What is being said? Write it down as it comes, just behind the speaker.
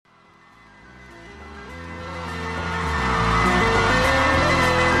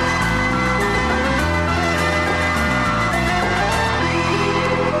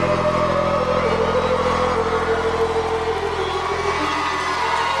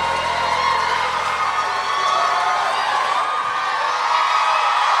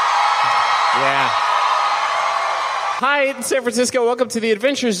Hi, San Francisco. Welcome to the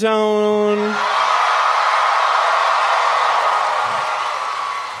Adventure Zone. I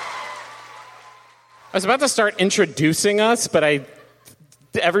was about to start introducing us, but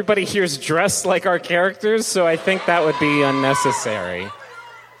everybody here's dressed like our characters, so I think that would be unnecessary.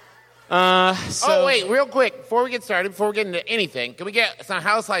 Oh, wait, real quick, before we get into anything, can we get some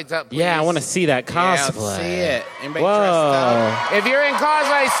house lights up, please? Yeah, I want to see that cosplay. Yeah, let's see it. Anybody Whoa. dressed up? If you're in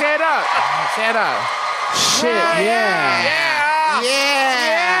cosplay, stand up. Stand up. Shit, yeah.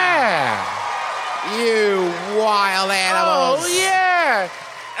 You wild animals. Oh, yeah.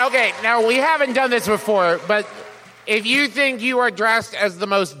 Okay, now we haven't done this before, but if you think you are dressed as the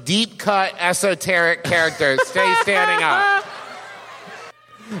most deep-cut, esoteric character, stay standing up.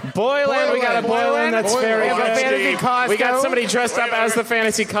 Boylan, we got a Boylan. That's very We got a good. fantasy Costco. We got somebody dressed up as the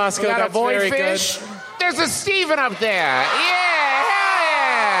fantasy Costco. We got a That's very Voidfish. good. There's a Steven up there. Yeah, hell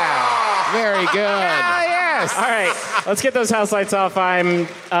yeah. Very good. Ah, yes. All right, let's get those house lights off. I'm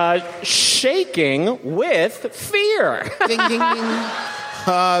shaking with fear. Ding, ding, ding.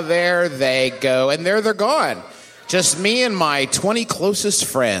 There they go. And there they're gone. Just me and my 20 closest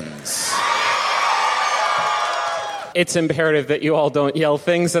friends. It's imperative that you all don't yell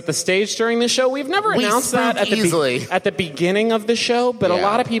things at the stage during the show. We've never announced that at the beginning of the show, but a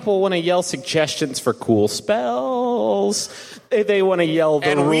lot of people want to yell suggestions for cool spells. They want to yell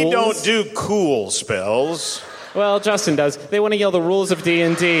the rules. And we don't do cool spells. Well, Justin does. They want to yell the rules of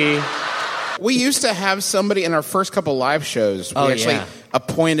D&D. We used to have somebody in our first couple live shows. We actually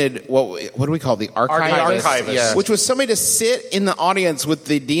appointed, what do we call it? The archivist? Archivist. Yeah. Which was somebody to sit in the audience with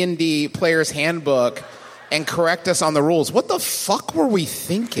the D&D player's handbook and correct us on the rules. What the fuck were we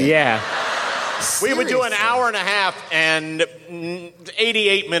thinking? Yeah. We would do an hour and a half, and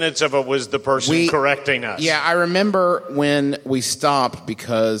 88 minutes of it was the person correcting us. Yeah, I remember when we stopped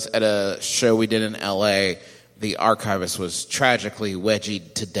because at a show we did in L.A., the archivist was tragically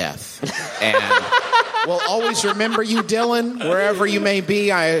wedgied to death. And we'll always remember you, Dylan, wherever you may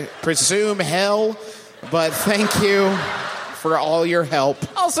be. I presume hell, but thank you for all your help.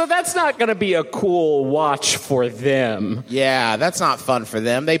 Also, that's not going to be a cool watch for them. Yeah, that's not fun for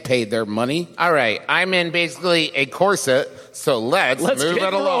them. They paid their money. All right, I'm in basically a corset, so let's move get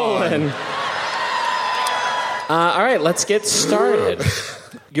it along. rolling. All right, let's get started.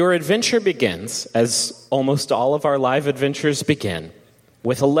 Your adventure begins, as almost all of our live adventures begin,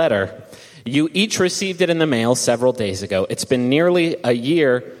 with a letter. You each received it in the mail several days ago. It's been nearly a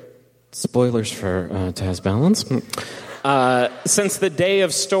year. Spoilers for Taz Balance. Since the day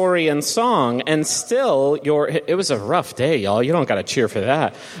of story and song, and still it was a rough day, y'all. You don't got to cheer for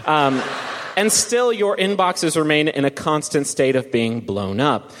that. And still your inboxes remain in a constant state of being blown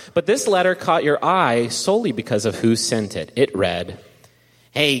up. But this letter caught your eye solely because of who sent it. It read,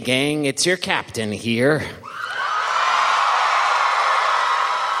 "Hey gang, it's your captain here."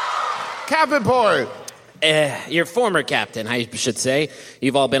 Captain Port. Your former captain, I should say.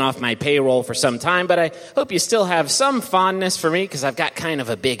 You've all been off my payroll for some time, but I hope you still have some fondness for me because I've got kind of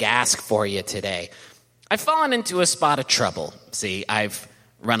a big ask for you today. I've fallen into a spot of trouble. See, I've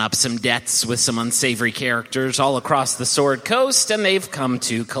run up some debts with some unsavory characters all across the Sword Coast, and they've come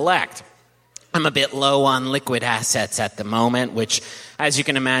to collect. I'm a bit low on liquid assets at the moment, which, as you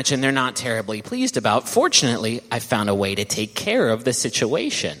can imagine, they're not terribly pleased about. Fortunately, I found a way to take care of the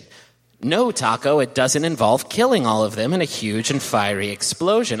situation. No, Taco, it doesn't involve killing all of them in a huge and fiery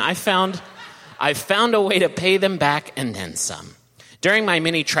explosion. I found a way to pay them back and then some. During my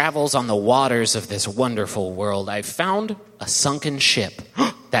many travels on the waters of this wonderful world, I found a sunken ship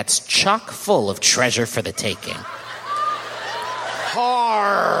that's chock full of treasure for the taking.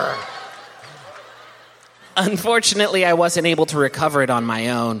 Har! Unfortunately, I wasn't able to recover it on my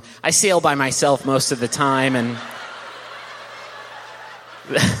own. I sail by myself most of the time, and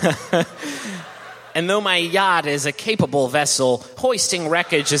and though my yacht is a capable vessel, hoisting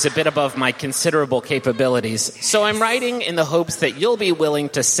wreckage is a bit above my considerable capabilities. So I'm writing in the hopes that you'll be willing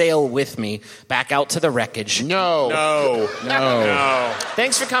to sail with me back out to the wreckage. No.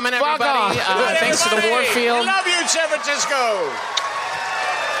 Thanks for coming, everybody. Thanks to the Warfield. We love you, San Francisco.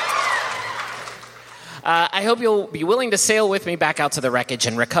 I hope you'll be willing to sail with me back out to the wreckage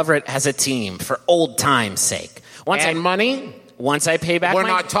and recover it as a team for old time's sake. Money? Once I pay back We're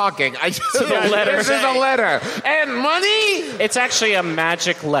not talking. the letter. This is a letter. And money? It's actually a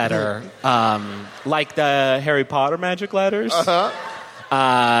magic letter, like the Harry Potter magic letters. Once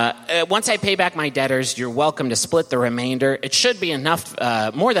I pay back my debtors, you're welcome to split the remainder. It should be enough,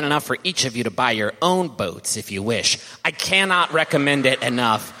 more than enough for each of you to buy your own boats if you wish. I cannot recommend it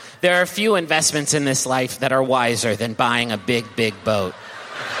enough. There are few investments in this life that are wiser than buying a big, big boat.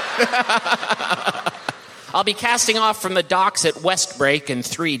 I'll be casting off from the docks at Westbreak in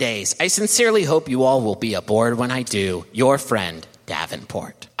 3 days. I sincerely hope you all will be aboard when I do. Your friend,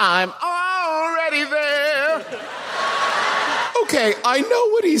 Davenport. I'm already there. Okay, I know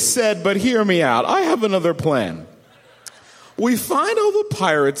what he said, but hear me out. I have another plan. We find all the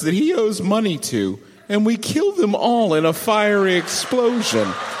pirates that he owes money to, and we kill them all in a fiery explosion.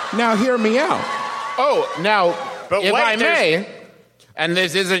 Now hear me out. Oh, now, But if wait, I may, and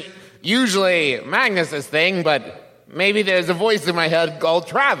this isn't usually Magnus's thing, but maybe there's a voice in my head called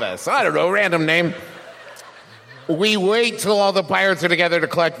Travis. I don't know, random name. We wait till all the pirates are together to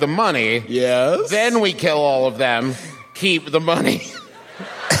collect the money. Yes? Then we kill all of them, keep the money.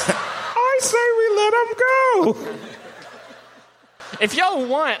 I say we let him go. If y'all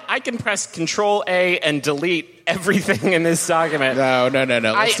want, I can press Control-A and delete everything in this document. No.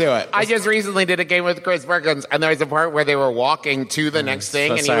 Let's do it. I just recently did a game with Chris Perkins, and there was a part where they were walking to the next thing.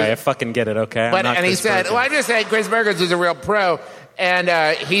 So and sorry, he I was, fucking get it, okay? and he said, well, I just said Chris Perkins is a real pro.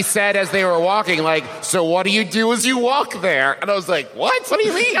 And he said as they were walking, like, so what do you do as you walk there? And I was like, what? What do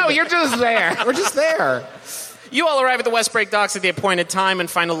you mean? No, you're just there. We're just there. You all arrive at the Westbreak docks at the appointed time and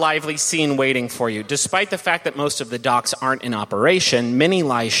find a lively scene waiting for you. Despite the fact that most of the docks aren't in operation, many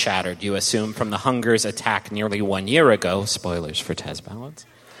lie shattered, you assume, from the Hunger's attack nearly 1 year ago. Spoilers for Tez Ballads.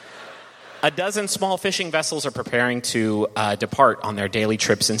 A dozen small fishing vessels are preparing to depart on their daily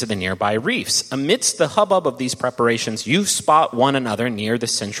trips into the nearby reefs. Amidst the hubbub of these preparations, you spot one another near the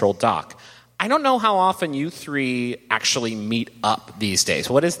central dock. I don't know how often you three actually meet up these days.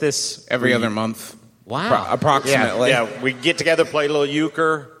 What is this? Every other month. Wow. Approximately. Yeah, we get together, play a little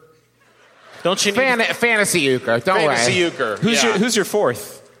euchre. Don't you need Fantasy euchre, don't worry. Fantasy euchre. Who's your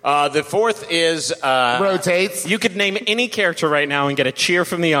fourth? The fourth is Rotates. You could name any character right now and get a cheer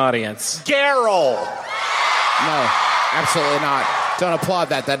from the audience. Garrel. No, absolutely not. Don't applaud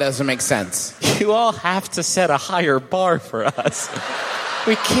that. That doesn't make sense. You all have to set a higher bar for us.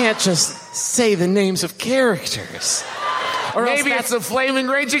 We can't just say the names of characters. Or maybe it's the flaming,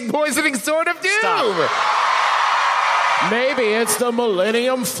 raging, poisoning sword of doom. Stop. Maybe it's the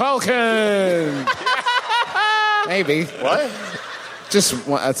Millennium Falcon. Maybe. What? Just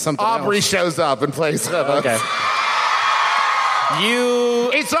something Aubrey else. shows up and plays with us. Okay.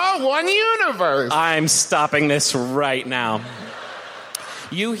 It's all one universe. I'm stopping this right now.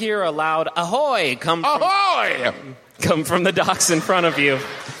 You hear a loud ahoy come from the docks in front of you.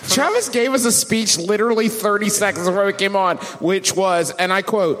 Travis gave us a speech literally 30 seconds before we came on, which was, and I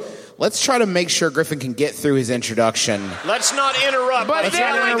quote, let's try to make sure Griffin can get through his introduction. Let's not interrupt. But Let's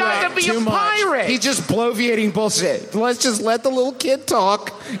then not we interrupt. got to be Too a much. pirate. He's just bloviating bullshit. Let's just let the little kid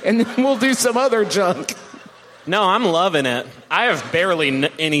talk, and then we'll do some other junk. No, I'm loving it. I have barely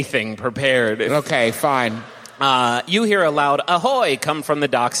anything prepared. Okay, fine. You hear a loud ahoy come from the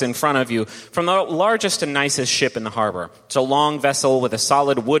docks in front of you, from the largest and nicest ship in the harbor. It's a long vessel with a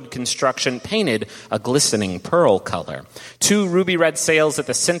solid wood construction painted a glistening pearl color. 2 ruby red sails at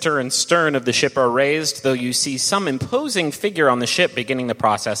the center and stern of the ship are raised, though you see some imposing figure on the ship beginning the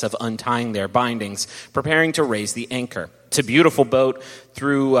process of untying their bindings, preparing to raise the anchor. It's a beautiful boat.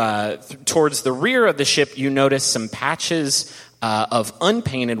 Towards the rear of the ship, you notice some patches of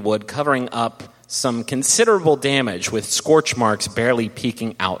unpainted wood covering up some considerable damage, with scorch marks barely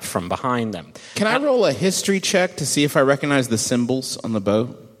peeking out from behind them. Can I roll a history check to see if I recognize the symbols on the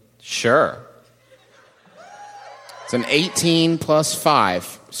boat? Sure. It's an 18 plus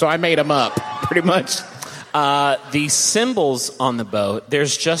 5, so I made them up, pretty much. The symbols on the boat,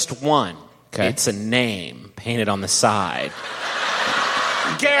 there's just one. Okay. It's a name painted on the side.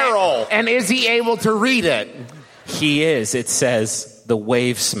 Garrel. And is he able to read it? He is. It says, the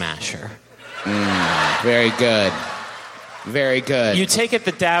Wave Smasher. Very good. Very good. You take it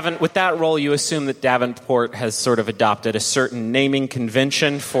that with that role, you assume that Davenport has sort of adopted a certain naming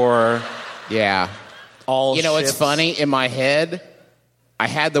convention for Yeah. all You know, ships. it's funny. In my head, I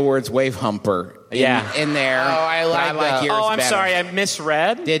had the words wave humper in there. Oh, I like that. yours Oh, I'm better. sorry, I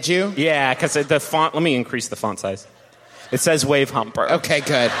misread. Did you? Yeah, because the font, let me increase the font size. It says Wave Humper. Okay,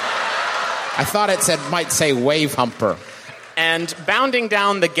 good. I thought it might say wave humper. And bounding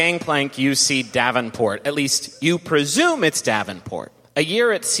down the gangplank, you see Davenport. At least you presume it's Davenport. A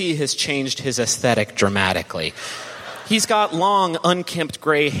year at sea has changed his aesthetic dramatically. He's got long, unkempt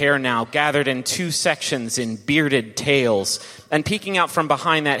gray hair now, gathered in 2 sections in bearded tails. And peeking out from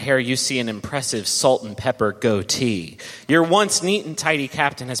behind that hair, you see an impressive salt and pepper goatee. Your once neat and tidy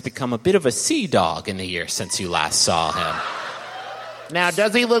captain has become a bit of a sea dog in the year since you last saw him. Now,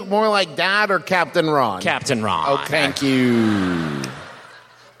 does he look more like Dad or Captain Ron? Captain Ron. Oh, thank you.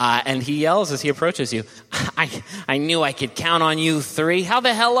 And he yells as he approaches you, I knew I could count on you 3. How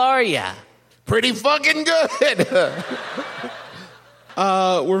the hell are ya? Pretty fucking good.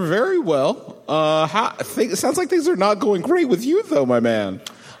 We're very well. It sounds like things are not going great with you, though, my man.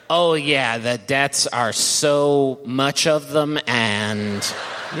 Oh, yeah, the debts are so much of them, and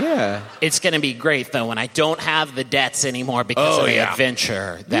Yeah. it's going to be great, though, when I don't have the debts anymore because of the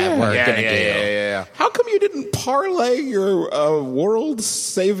adventure that we're going to do. Yeah. How come you didn't parlay your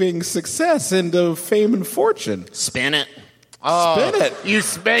world-saving success into fame and fortune? Spin it. Spin it. You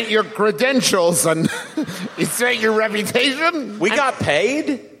spent your credentials on... You spent your reputation? We got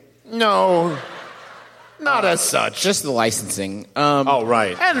paid? No. Not as such. Just the licensing. Oh,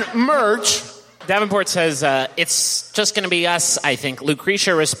 right. And merch. Davenport says, it's just going to be us, I think.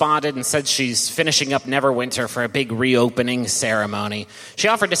 Lucretia responded and said she's finishing up Neverwinter for a big reopening ceremony. She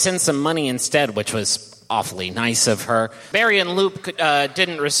offered to send some money instead, which was awfully nice of her. Barry and Loop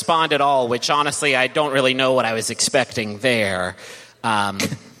didn't respond at all, which honestly I don't really know what I was expecting there.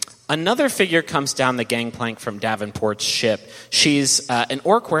 Another figure comes down the gangplank from Davenport's ship. She's an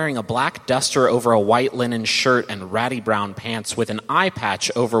orc wearing a black duster over a white linen shirt and ratty brown pants with an eye patch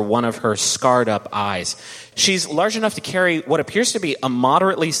over one of her scarred-up eyes. She's large enough to carry what appears to be a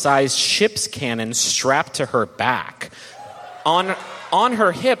moderately sized ship's cannon strapped to her back. On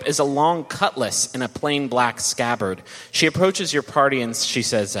her hip is a long cutlass in a plain black scabbard. She approaches your party and she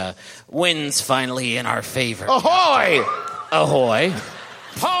says, "Wind's finally in our favor." Ahoy! Ahoy.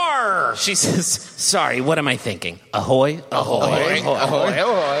 Par! She says, "Sorry, what am I thinking? Ahoy, ahoy, ahoy,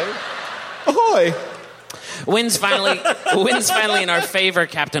 Ahoy! Ahoy! Wind's finally in our favor,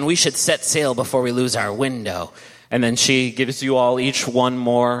 Captain. We should set sail before we lose our window." And then she gives you all each one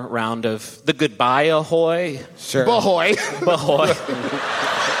more round of the goodbye ahoy. Sure. Ahoy! Ahoy.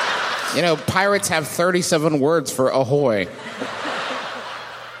 You know, pirates have 37 words for ahoy.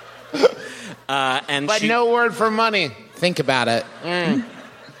 But no word for money. Think about it. And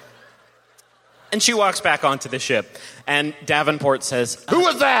she walks back onto the ship. And Davenport says, Who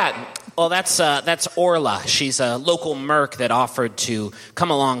was that? "Well, that's Orla. She's a local merc that offered to come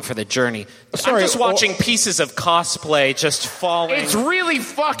along for the journey." Sorry, I'm just watching pieces of cosplay just falling. It's really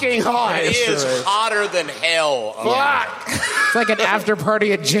fucking hot. It is hotter than hell. Fuck. It's like an after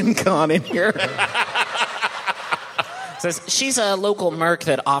party at Gen Con in here. Says, "She's a local merc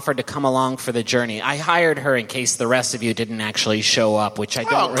that offered to come along for the journey. I hired her in case the rest of you didn't actually show up, which I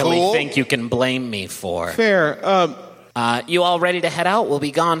don't really think you can blame me for." Fair. You all ready to head out? We'll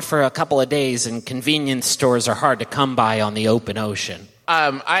be gone for a couple of days, and convenience stores are hard to come by on the open ocean.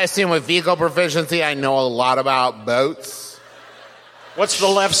 I assume with vehicle proficiency, I know a lot about boats. What's the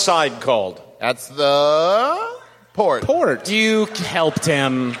left side called? That's the port. You helped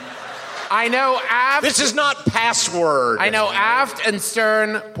him. I know aft. This is not password. I know aft and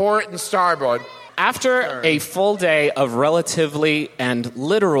stern, port and starboard. After a full day of relatively and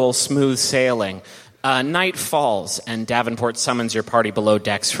literal smooth sailing, night falls, and Davenport summons your party below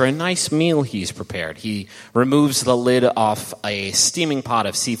decks for a nice meal he's prepared. He removes the lid off a steaming pot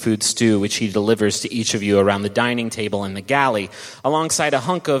of seafood stew, which he delivers to each of you around the dining table in the galley, alongside a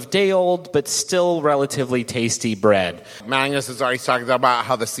hunk of day-old but still relatively tasty bread. Magnus is already talking about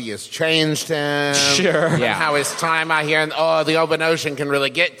how the sea has changed him. Sure. And how his time out here in the open ocean can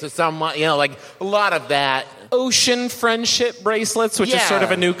really get to someone, like a lot of that. Ocean friendship bracelets, which is sort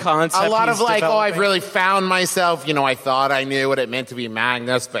of a new concept. A lot of he's developing. I've really found myself, I thought I knew what it meant to be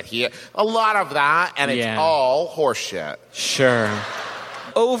Magnus, but a lot of that, and it's all horseshit. Sure.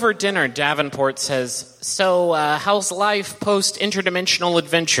 Over dinner, Davenport says, "So, how's life post-interdimensional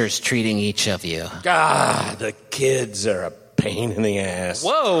adventures treating each of you?" God, the kids are a pain in the ass.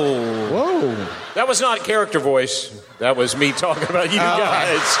 Whoa. That was not character voice. That was me talking about you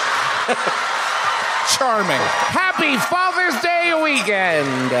guys. Charming. Happy Father's Day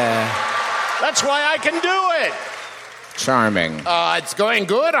weekend. That's why I can do it. Charming. It's going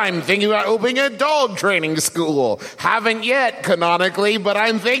good. I'm thinking about opening a dog training school. Haven't yet, canonically, but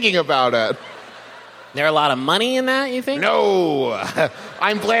I'm thinking about it. There a lot of money in that, you think? No.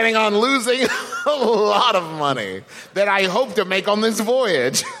 I'm planning on losing a lot of money that I hope to make on this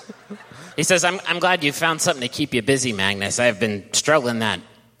voyage. He says, I'm glad you found something to keep you busy, Magnus. I've been struggling that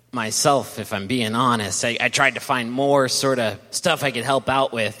myself, if I'm being honest. I tried to find more sort of stuff I could help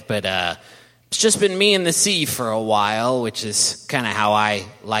out with, but it's just been me and the sea for a while, which is kind of how I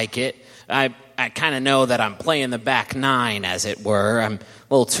like it. I kind of know that I'm playing the back nine, as it were. I'm a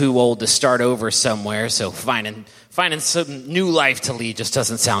little too old to start over somewhere, so finding some new life to lead just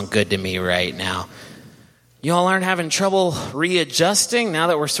doesn't sound good to me right now. Y'all aren't having trouble readjusting now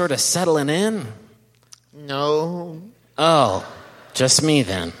that we're sort of settling in? No. Oh, just me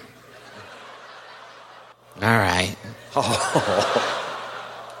then. All right.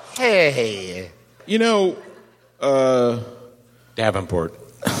 Hey. You know, Davenport.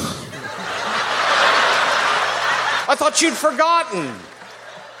 I thought you'd forgotten.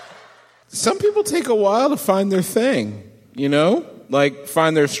 some people take a while to find their thing, you know? Like,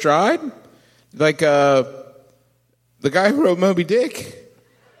 find their stride. Like, the guy who wrote Moby Dick,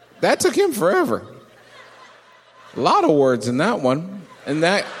 that took him forever. A lot of words in that one. And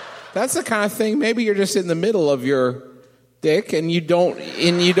that's the kind of thing, maybe you're just in the middle of your dick and you don't,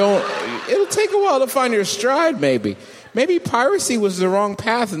 it'll take a while to find your stride, maybe. Maybe piracy was the wrong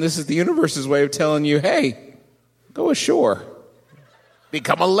path and this is the universe's way of telling you, hey, go ashore.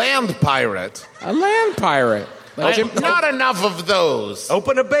 Become a land pirate. A land pirate. Not enough of those.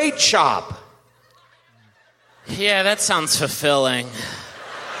 Open a bait shop. Yeah, that sounds fulfilling.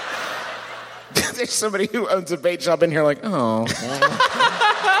 There's somebody who owns a bait shop in here like, oh.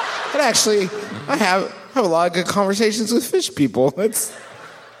 But actually, I have a lot of good conversations with fish people. It's...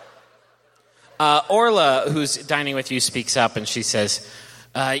 Orla, who's dining with you, speaks up and she says,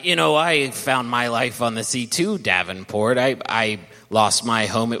 I found my life on the sea too, Davenport. I lost my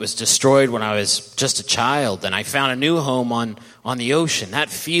home. It was destroyed when I was just a child, and I found a new home on the ocean. That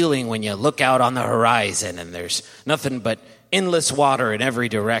feeling when you look out on the horizon and there's nothing but endless water in every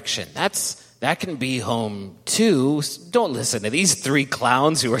direction. That can be home too. Don't listen to these three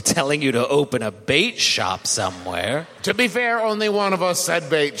clowns who are telling you to open a bait shop somewhere. To be fair, only one of us said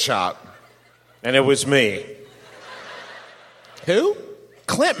bait shop. And it was me. Who?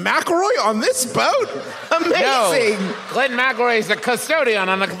 Clint McElroy on this boat? Amazing. No, Clint McElroy is a custodian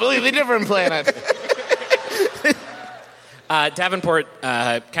on a completely different planet. Davenport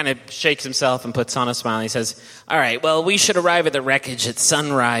kind of shakes himself and puts on a smile. He says, all right, well, we should arrive at the wreckage at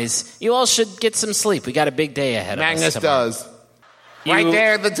sunrise. You all should get some sleep. We got a big day ahead of us. Magnus does. Right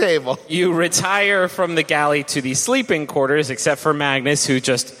there at the table. You retire from the galley to the sleeping quarters, except for Magnus, who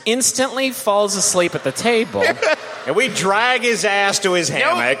just instantly falls asleep at the table. And we drag his ass to his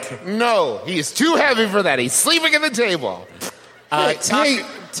hammock. No, he's too heavy for that. He's sleeping at the table.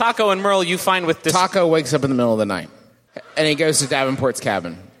 Taco and Merle, you find with this... Taco wakes up in the middle of the night, and he goes to Davenport's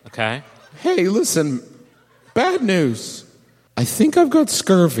cabin. Okay. Hey, listen, bad news. I think I've got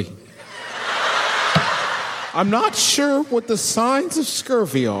scurvy. I'm not sure what the signs of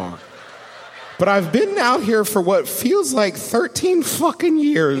scurvy are, but I've been out here for what feels like 13 fucking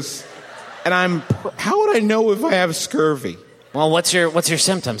years, and how would I know if I have scurvy? Well, what's your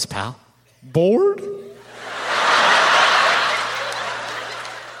symptoms, pal? Bored?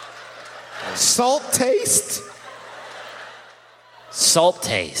 Salt taste? Salt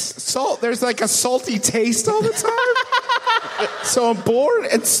taste. Salt, there's like a salty taste all the time. So I'm bored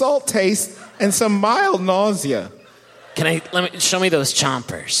and salt taste and some mild nausea. Show me those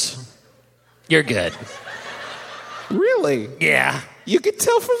chompers. You're good. Really? Yeah. You can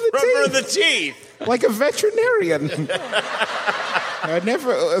tell from the teeth. The teeth. Like a veterinarian.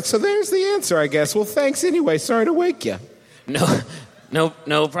 So there's the answer, I guess. Well, thanks anyway. Sorry to wake you. No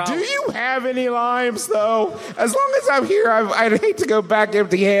problem. Do you have any limes, though? As long as I'm here, I'd hate to go back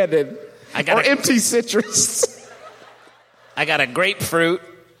empty-handed. Or empty citrus. I got a grapefruit.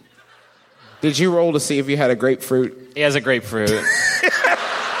 Did you roll to see if you had a grapefruit? He has a grapefruit.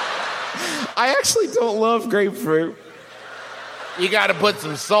 I actually don't love grapefruit. You got to put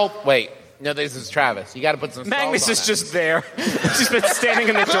some salt. Wait. No, this is Travis. You got to put some Magnus salt on is just there. She's been standing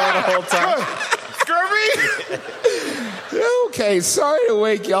in the door the whole time. Scurvy? Okay, sorry to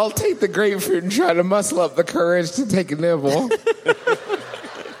wake you. I'll take the grapefruit and try to muscle up the courage to take a nibble.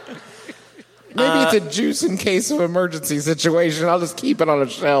 Maybe it's a juice in case of emergency situation. I'll just keep it on a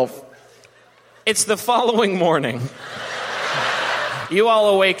shelf. It's the following morning. You all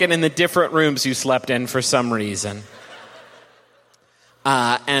awaken in the different rooms you slept in for some reason.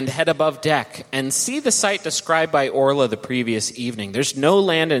 And head above deck and see the sight described by Orla the previous evening. There's no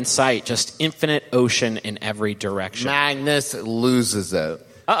land in sight, just infinite ocean in every direction. Magnus loses it.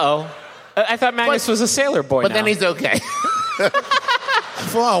 Uh-oh. I thought Magnus was a sailor boy But now. then he's okay.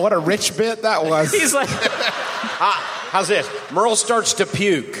 Wow, what a rich bit that was. He's like... How's this? Merle starts to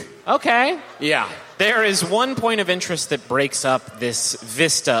puke. Okay. Yeah. There is one point of interest that breaks up this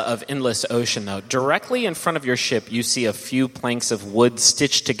vista of endless ocean, though. Directly in front of your ship, you see a few planks of wood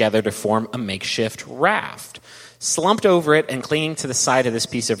stitched together to form a makeshift raft. Slumped over it and clinging to the side of this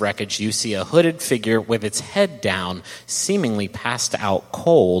piece of wreckage, you see a hooded figure with its head down, seemingly passed out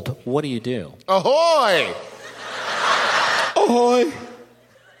cold. What do you do? Ahoy! Ahoy!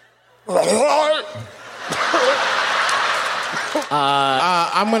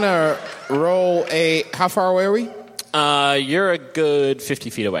 I'm going to roll a... How far away are we? You're a good 50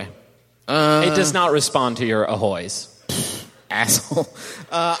 feet away. It does not respond to your ahoys. Asshole.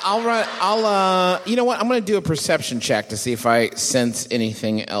 You know what? I'm going to do a perception check to see if I sense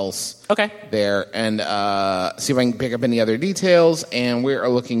anything else. Okay. There, and see if I can pick up any other details. And we are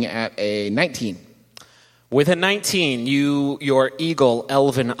looking at a 19. With a 19, your eagle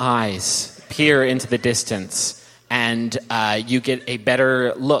elven eyes peer into the distance, and you get a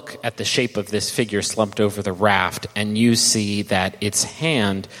better look at the shape of this figure slumped over the raft, and you see that its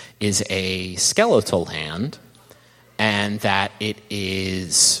hand is a skeletal hand, and that it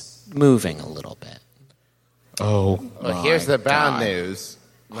is moving a little bit. Oh, well, here's the bad news.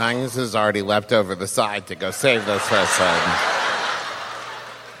 Magnus has already leapt over the side to go save this person.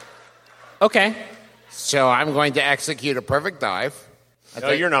 Okay. So I'm going to execute a perfect dive.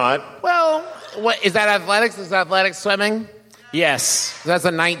 No, you're not. Well, what is that athletics? Is athletics swimming? Yes. That's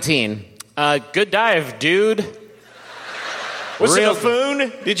a 19. Good dive, dude. Was it a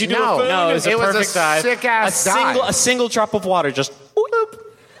foon? Did you do a foon? No, it was a perfect dive. Sick-ass dive. A single drop of water, just boop.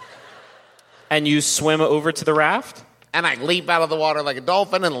 And you swim over to the raft? And I leap out of the water like a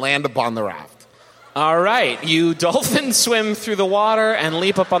dolphin and land upon the raft. All right. You dolphin swim through the water and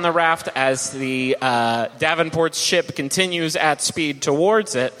leap up on the raft as the Davenport's ship continues at speed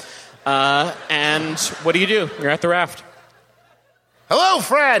towards it. And what do? You're at the raft. Hello,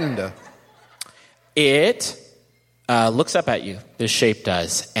 friend. It looks up at you. This shape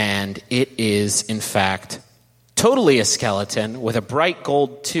does. And it is, in fact, totally a skeleton with a bright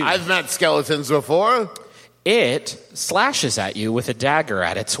gold tooth. I've met skeletons before. It slashes at you with a dagger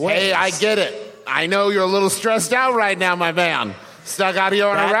at its waist. Hey, I get it. I know you're a little stressed out right now, my man. Stuck out here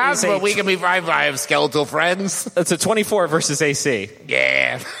on a raft, but we can be fine. I have skeletal friends. That's a 24 versus AC.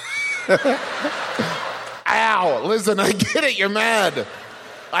 Yeah. Ow. Listen, I get it. You're mad.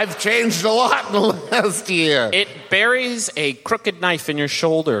 I've changed a lot in the last year. It buries a crooked knife in your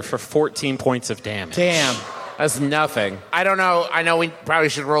shoulder for 14 points of damage. damn. That's nothing. I don't know. I know we probably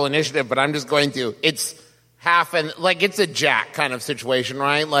should roll initiative, but I'm just going to. It's half and like it's a jack kind of situation,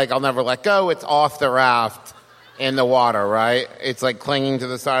 right? Like I'll never let go. It's off the raft in the water, right? It's like clinging to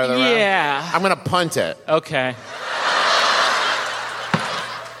the side of the raft. Yeah. I'm going to punt it. Okay.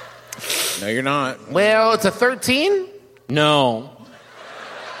 No, you're not. Well, it's a 13? No.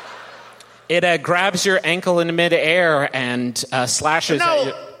 It grabs your ankle in midair and slashes at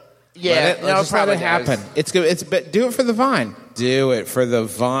you. Yeah, Let's let it happen. It's good. But do it for the vine. Do it for the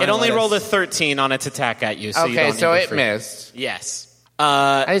vine. It only rolled a 13 on its attack at you. So you Okay, don't so need to it freak. missed. Yes.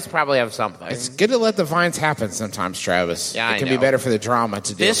 I just probably have something. It's good to let the vines happen sometimes, Travis. Yeah, it can I be know. better for the drama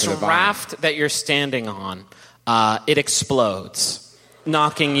to do This it for the vine. raft that you're standing on, it explodes,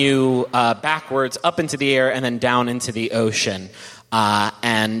 knocking you backwards up into the air and then down into the ocean.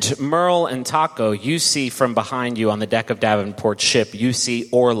 And Merle and Taco, you see from behind you on the deck of Davenport's ship, you see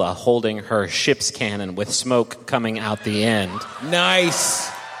Orla holding her ship's cannon with smoke coming out the end. Nice.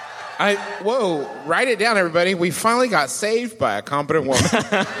 Whoa, write it down, everybody. We finally got saved by a competent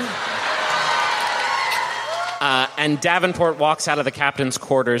woman. And Davenport walks out of the captain's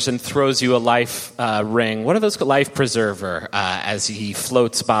quarters and throws you a life ring. What are those? Life preserver, as he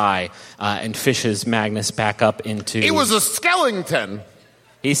floats by and fishes Magnus back up into... He was a skeleton.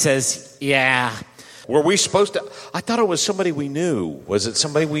 He says, yeah. Were we supposed to... I thought it was somebody we knew. Was it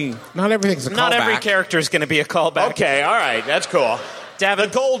somebody we... Not everything's a callback. Not every character is going to be a callback. Okay, all right. That's cool. The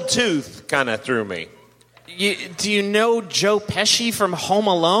gold tooth kind of threw me. Do you know Joe Pesci from Home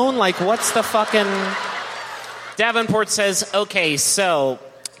Alone? Like, what's the fucking... Davenport says, okay, so,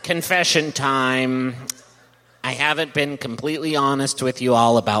 confession time. I haven't been completely honest with you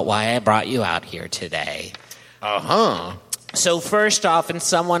all about why I brought you out here today. Uh-huh. So first off, and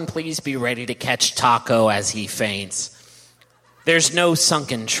someone please be ready to catch Taco as he faints. There's no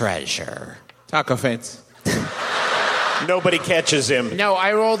sunken treasure. Taco faints. Nobody catches him. No,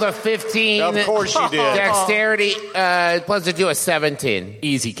 I rolled a 15. Of course you did. Dexterity, plus to do a 17.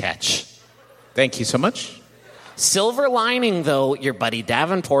 Easy catch. Thank you so much. Silver lining, though, your buddy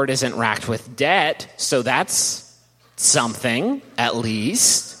Davenport isn't racked with debt, so that's something, at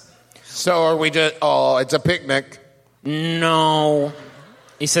least. So are we just... Oh, it's a picnic. No.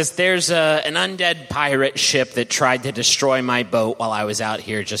 He says, there's an undead pirate ship that tried to destroy my boat while I was out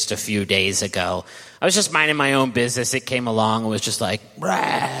here just a few days ago. I was just minding my own business. It came along and was just like, rah,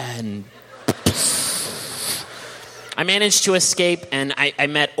 and I managed to escape, and I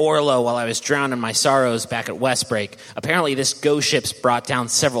met Orlo while I was drowning my sorrows back at Westbreak. Apparently, this ghost ship's brought down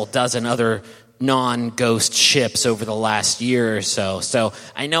several dozen other non-ghost ships over the last year or so. So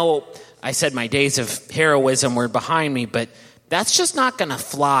I know I said my days of heroism were behind me, but That's just not going to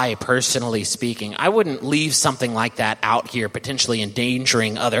fly, personally speaking. I wouldn't leave something like that out here, potentially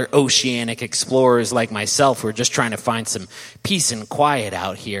endangering other oceanic explorers like myself who are just trying to find some peace and quiet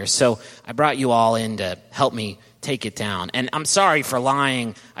out here. So I brought you all in to help me take it down. And I'm sorry for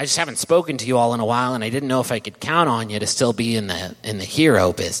lying. I just haven't spoken to you all in a while, and I didn't know if I could count on you to still be in the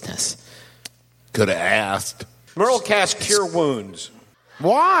hero business. Could have asked. Merle cast Cure Wounds.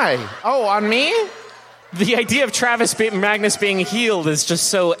 Why? Oh, on me? The idea of Magnus being healed is just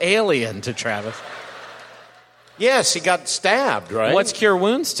so alien to Travis. Yes, he got stabbed, right? What's Cure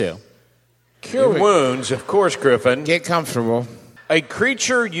Wounds to? Cure Wounds, of course, Griffin. Get comfortable. A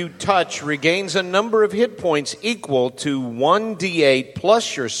creature you touch regains a number of hit points equal to 1d8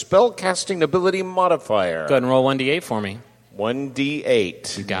 plus your spellcasting ability modifier. Go ahead and roll 1d8 for me.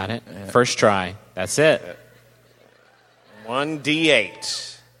 1d8. You got it. First try. That's it. 1d8.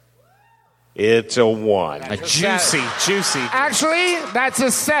 It's a 1. A juicy. Actually, that's a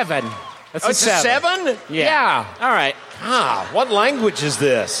 7. That's It's a 7? Yeah. All right. What language is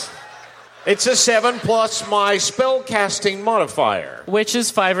this? It's a 7 plus my spellcasting modifier. Which is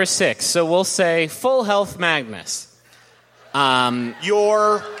 5 or 6. So we'll say full health Magnus.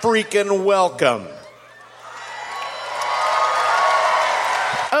 You're freaking welcome.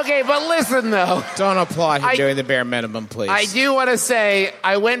 Okay, but listen, though. Don't applaud him doing the bare minimum, please. I do want to say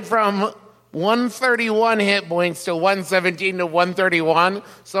I went from 131 hit points to 117 to 131,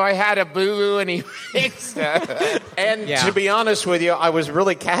 so I had a boo-boo and he fixed it. And to be honest with you, I was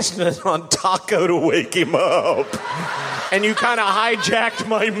really casting it on Taco to wake him up. And you kind of hijacked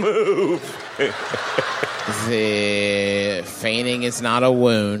my move. The feigning is not a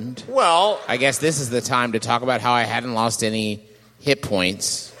wound. Well, I guess this is the time to talk about how I hadn't lost any hit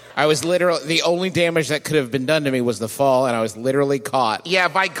points. I was literally, the only damage that could have been done to me was the fall, and I was literally caught. Yeah,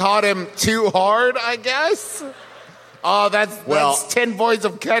 if I caught him too hard, I guess. Oh, that's 10 points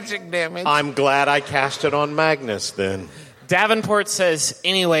of catching damage. I'm glad I cast it on Magnus then. Davenport says,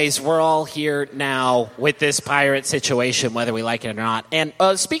 anyways, we're all here now with this pirate situation, whether we like it or not. And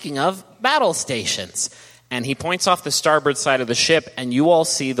speaking of, battle stations. And he points off the starboard side of the ship, and you all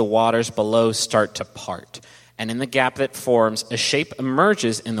see the waters below start to part. And in the gap that forms, a shape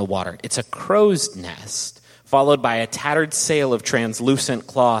emerges in the water. It's a crow's nest, followed by a tattered sail of translucent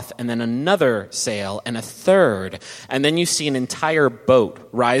cloth, and then another sail, and a third. And then you see an entire boat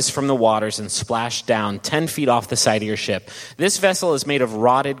rise from the waters and splash down 10 feet off the side of your ship. This vessel is made of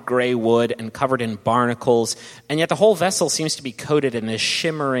rotted gray wood and covered in barnacles, and yet the whole vessel seems to be coated in this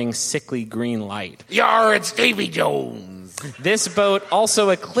shimmering, sickly green light. Yar, it's Davy Jones. This boat also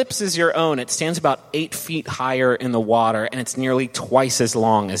eclipses your own. It stands about 8 feet higher in the water, and it's nearly twice as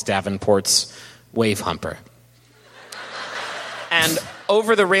long as Davenport's wave humper. And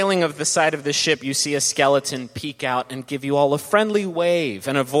over the railing of the side of the ship, you see a skeleton peek out and give you all a friendly wave,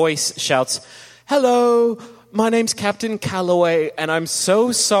 and a voice shouts, "Hello, my name's Captain Calloway, and I'm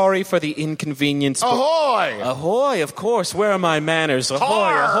so sorry for the inconvenience." Ahoy! Ahoy, of course. Where are my manners?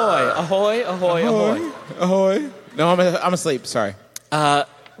 Ahoy, ahoy, ahoy, ahoy, ahoy. Ahoy. No, I'm asleep. Sorry.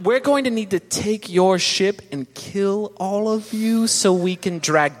 We're going to need to take your ship and kill all of you so we can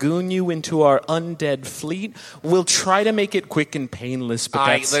dragoon you into our undead fleet. We'll try to make it quick and painless,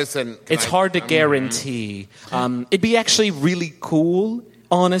 but it's hard to guarantee. It'd be actually really cool,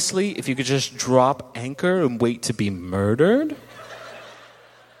 honestly, if you could just drop anchor and wait to be murdered.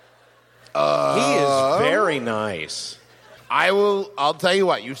 He is very nice. I'll tell you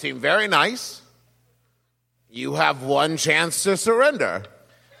what, you seem very nice. You have one chance to surrender.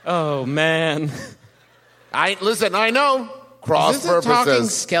 Oh, man. I know. Cross Is this a purposes. talking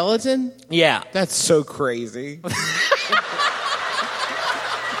skeleton? Yeah. That's so crazy.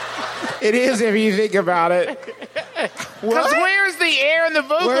 It is if you think about it. Because where's the air and the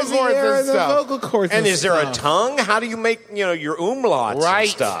vocal cords and stuff? And is there a tongue? How do you make, your umlauts and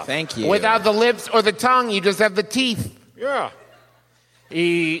stuff? Thank you. Without the lips or the tongue, you just have the teeth. Yeah.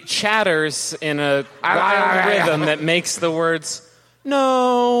 He chatters in a wild rhythm that makes the words,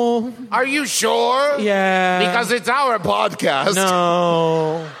 "No." Are you sure? Yeah. Because it's our podcast.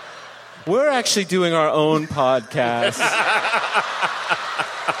 No. We're actually doing our own podcast.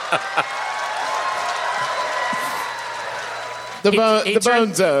 The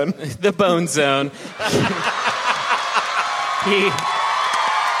Bone Zone. The Bone Zone.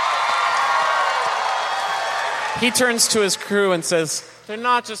 He turns to his crew and says, "They're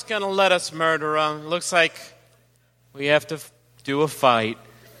not just going to let us murder them. Looks like we have to do a fight.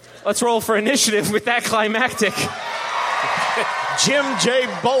 Let's roll for initiative with that climactic." Jim J.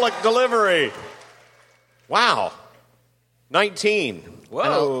 Bullock delivery. Wow. 19.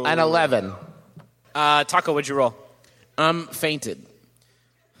 Whoa. An 11. Taco, what'd you roll? Fainted.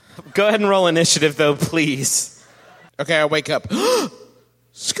 Go ahead and roll initiative, though, please. Okay, I wake up.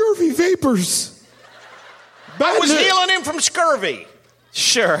 Scurvy vapors. I was healing him from scurvy.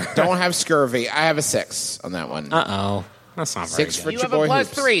 Sure. Don't have scurvy. I have a 6 on that one. Uh-oh. That's not very 6 good. for You your have a boy plus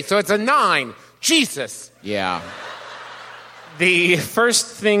Hoops. 3, so it's a 9. Jesus. Yeah. The first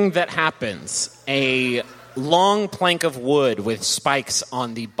thing that happens, a long plank of wood with spikes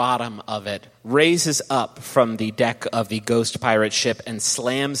on the bottom of it raises up from the deck of the ghost pirate ship and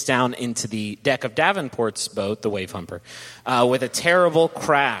slams down into the deck of Davenport's boat, the Wave Humper, with a terrible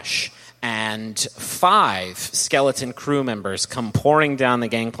crash. And 5 skeleton crew members come pouring down the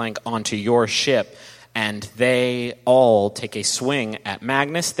gangplank onto your ship, and they all take a swing at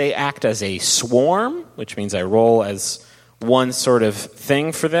Magnus. They act as a swarm, which means I roll as one sort of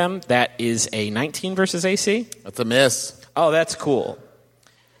thing for them. That is a 19 versus AC. That's a miss. Oh, that's cool.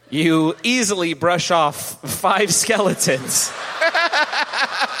 You easily brush off 5 skeletons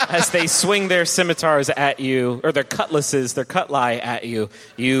as they swing their scimitars at you, or their cutlasses, their cutlae at you.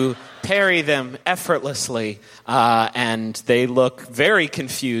 You parry them effortlessly, and they look very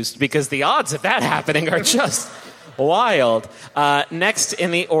confused because the odds of that happening are just wild. Next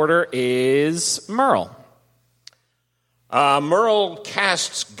in the order is Merle. Merle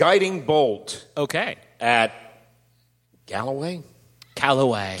casts Guiding Bolt Okay. at Calloway,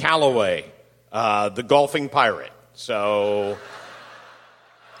 the golfing pirate. So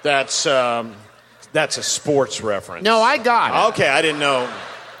that's a sports reference. No, I got it. Okay, I didn't know.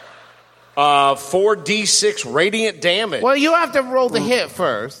 4d6 radiant damage. Well, you have to roll the hit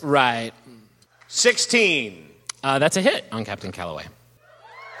first. Right. 16. That's a hit on Captain Calloway.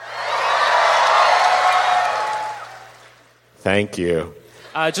 Thank you.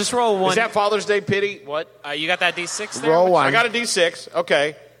 Just roll one. Is that Father's Day pity? What? You got that D6 there? Roll one. I got a d6.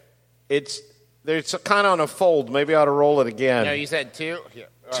 Okay. It's kind of on a fold. Maybe I ought to roll it again. No, you said 2. Here.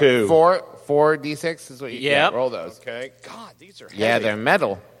 2. 4 d6 is what you Yep. roll those. Okay. God, these are heavy. Yeah, they're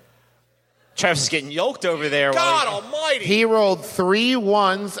metal. Travis is getting yoked over there. God almighty. He rolled 3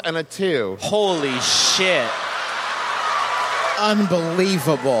 1s and a 2. Holy shit.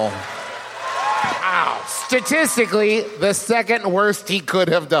 Unbelievable. Wow. Statistically, the second worst he could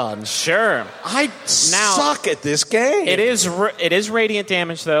have done. Sure. I suck at this game. It is radiant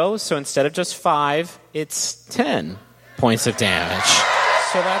damage, though, so instead of just 5, it's 10 points of damage.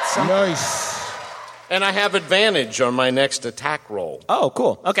 So that's something. Nice. And I have advantage on my next attack roll. Oh,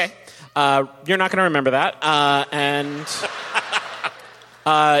 cool. Okay. You're not going to remember that. And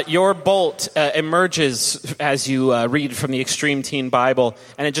your bolt emerges as you read from the Extreme Teen Bible,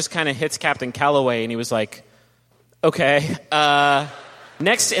 and it just kind of hits Captain Calloway, and he was like, okay.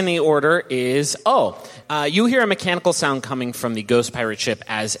 Next in the order is, you hear a mechanical sound coming from the Ghost Pirate ship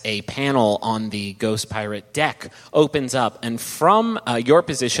as a panel on the Ghost Pirate deck opens up, and from your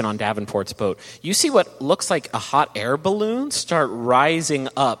position on Davenport's boat, you see what looks like a hot air balloon start rising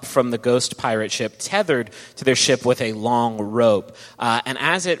up from the Ghost Pirate ship, tethered to their ship with a long rope. And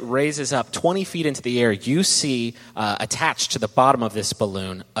as it raises up 20 feet into the air, you see attached to the bottom of this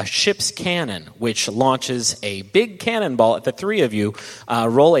balloon a ship's cannon, which launches a big cannonball at the 3 of you.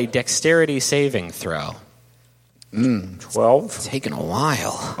 Roll a dexterity saving throw. 12. Taking a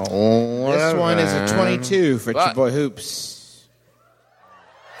while. This one is a 22 for your boy Hoops.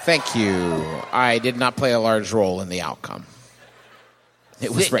 Thank you. I did not play a large role in the outcome. It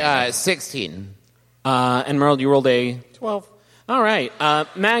was random. 16. And Merle, you rolled a 12. All right.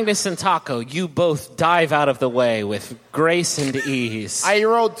 Magnus and Taco, you both dive out of the way with grace and ease. I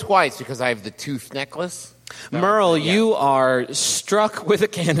rolled twice because I have the tooth necklace. Merle, you are struck with a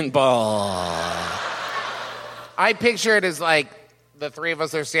cannonball. I picture it as like the 3 of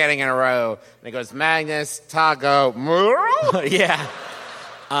us are standing in a row, and it goes Magnus, Taco, Merle. Yeah.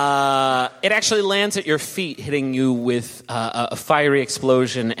 It actually lands at your feet, hitting you with a fiery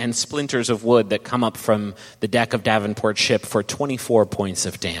explosion and splinters of wood that come up from the deck of Davenport's ship for 24 points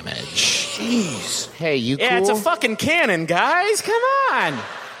of damage. Jeez. Hey, you cool? Yeah, it's a fucking cannon, guys. Come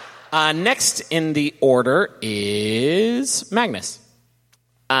on. Next in the order is Magnus.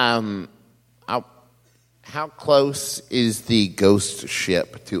 How close is the ghost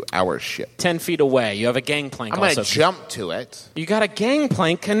ship to our ship? 10 feet away. You have a gangplank I'm going also. to jump to it. You got a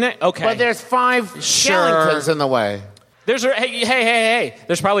gangplank connect. Okay. But there's 5 skeletons in the way. There's a hey.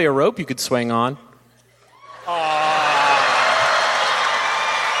 There's probably a rope you could swing on.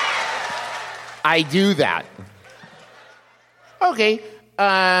 I do that. Okay.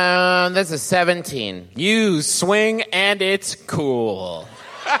 That's a 17. You swing and it's cool.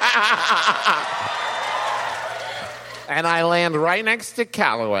 And I land right next to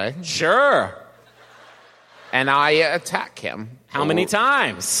Calloway. Sure. and I attack him. How many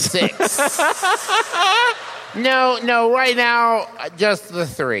times? 6. No, right now, just the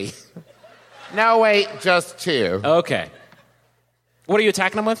 3. No, wait, just 2. Okay. What are you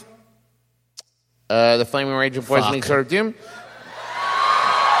attacking him with? The Flaming Rage of Poisoning Sword of Doom.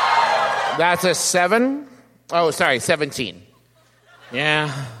 That's a 7. Oh, sorry, 17.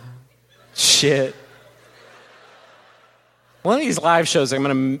 Yeah. Shit. One of these live shows, I'm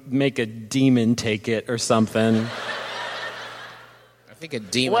going to make a demon take it or something. I think a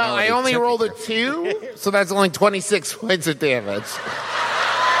demon. Well, I only rolled a 2, so that's only 26 points of damage.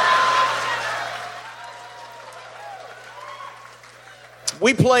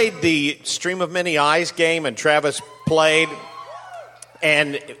 We played the Stream of Many Eyes game, and Travis played.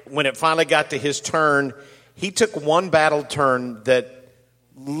 And when it finally got to his turn, he took one battle turn that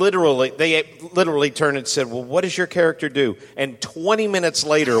they literally turned and said, well, what does your character do? And 20 minutes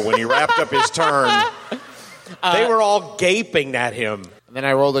later, when he wrapped up his turn, they were all gaping at him. And then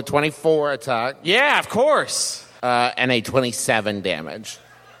I rolled a 24 attack. Yeah, of course. And a 27 damage.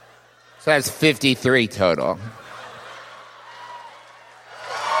 So that's 53 total.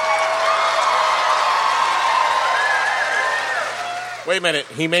 Wait a minute,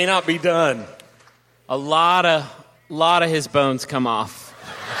 he may not be done. A lot of his bones come off.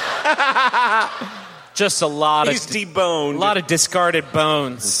 Just a lot He's deboned. A lot of discarded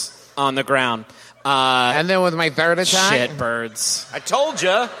bones on the ground. And then with my third attack, Shit birds. I told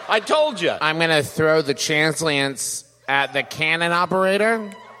you. I'm going to throw the Chance Lance at the cannon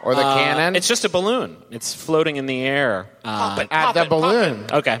operator or the cannon. It's just a balloon. It's floating in the air. At the balloon.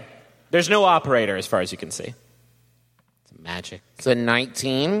 Okay. There's no operator as far as you can see. It's magic. It's a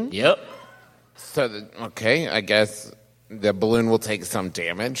 19. Yep. So, okay, I guess the balloon will take some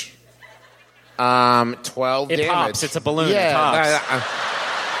damage. 12 It damage. pops. It's a balloon. Yeah, It pops.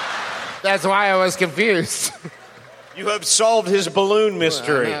 that's why I was confused. You have solved his balloon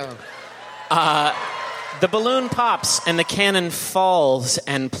mystery. The balloon pops and the cannon falls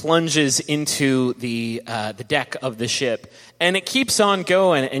and plunges into the deck of the ship. And it keeps on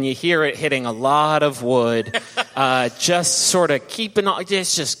going, and you hear it hitting a lot of wood, just sort of keeping on,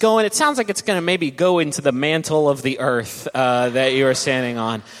 just going. It sounds like it's going to maybe go into the mantle of the earth that you are standing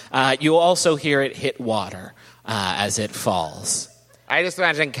on. You also hear it hit water as it falls. I just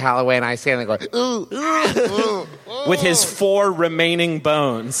imagine Calloway and I standing there going, ooh, ooh, ooh. With his 4 remaining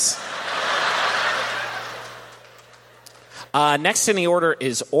bones. Next in the order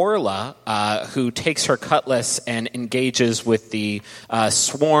is Orla, who takes her cutlass and engages with the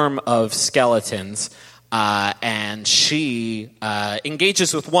swarm of skeletons. And she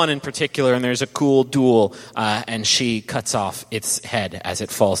engages with one in particular, and there's a cool duel, and she cuts off its head as it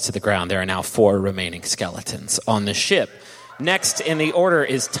falls to the ground. There are now 4 remaining skeletons on the ship. Next in the order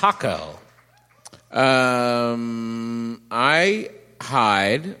is Taco. I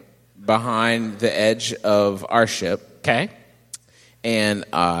hide behind the edge of our ship. Okay. And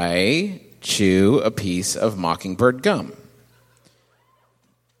I chew a piece of mockingbird gum.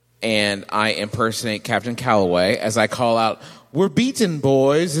 And I impersonate Captain Calloway as I call out, "We're beaten,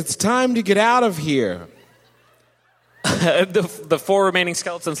 boys. It's time to get out of here." The 4 remaining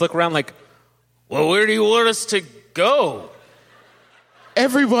skeletons look around like, well, where do you want us to go?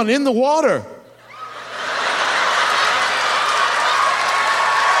 Everyone in the water.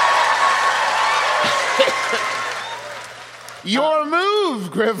 Your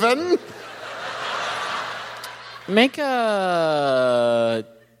move, Griffin. Make a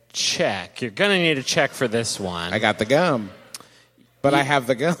check. You're going to need a check for this one. I got the gum. But I have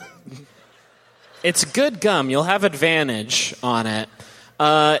the gum. It's good gum. You'll have advantage on it.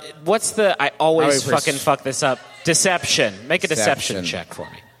 What's the... I always fucking fuck this up. Deception. Make a deception check for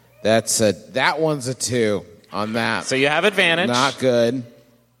me. That one's a 2 on that. So you have advantage. Not good.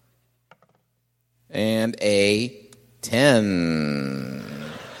 And a 10.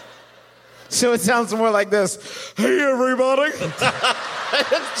 So it sounds more like this. Hey, everybody.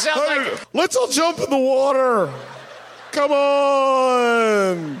 Let's all jump in the water. Come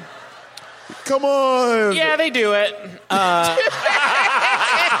on. Come on. Yeah, they do it. I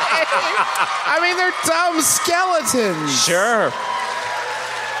mean, they're dumb skeletons. Sure.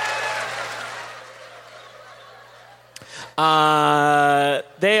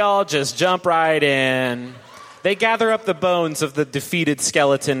 They all just jump right in. They gather up the bones of the defeated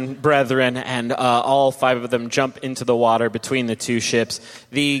skeleton brethren, and all 5 of them jump into the water between the 2 ships.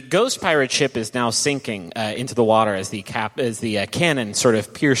 The ghost pirate ship is now sinking into the water as the cannon sort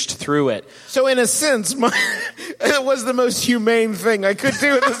of pierced through it. So in a sense, it was the most humane thing I could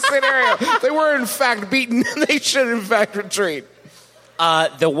do in this scenario. They were in fact beaten, and they should in fact retreat.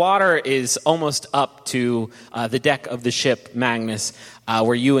 The water is almost up to the deck of the ship, Magnus,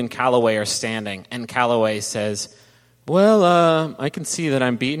 where you and Calloway are standing. And Calloway says, well, I can see that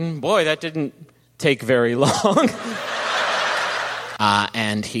I'm beaten. Boy, that didn't take very long.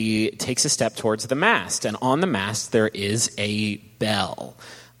 And he takes a step towards the mast. And on the mast, there is a bell,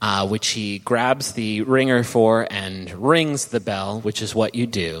 which he grabs the ringer for and rings the bell, which is what you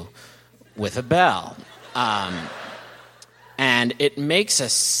do with a bell. And it makes a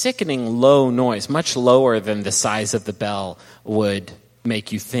sickening low noise, much lower than the size of the bell would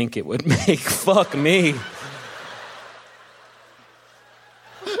make you think it would make. Fuck me.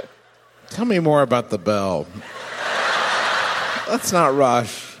 Tell me more about the bell. Let's not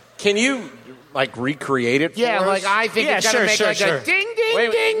rush. Can you, recreate it for us? I think it's got to make a ding, ding,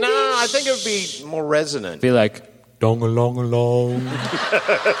 Wait, ding, no, ding. I think it would be more resonant. Be like, dong-a-long-a-long.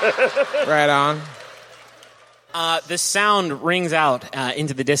 Right on. The sound rings out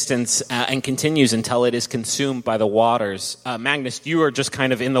into the distance and continues until it is consumed by the waters. Magnus, you are just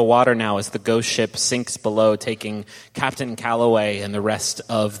kind of in the water now as the ghost ship sinks below, taking Captain Calloway and the rest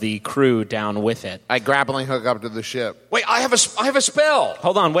of the crew down with it. I grappling hook up to the ship. Wait, I have a spell.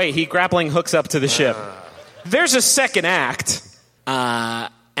 Hold on, wait. He grappling hooks up to the ship. There's a second act,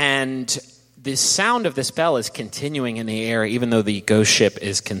 and the sound of the spell is continuing in the air, even though the ghost ship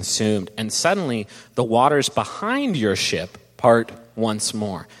is consumed. And suddenly, the waters behind your ship part once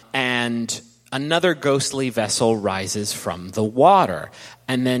more. And another ghostly vessel rises from the water.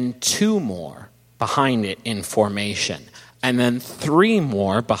 And then 2 more behind it in formation. And then 3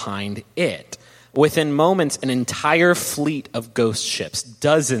 more behind it. Within moments, an entire fleet of ghost ships,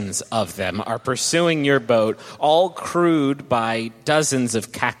 dozens of them, are pursuing your boat, all crewed by dozens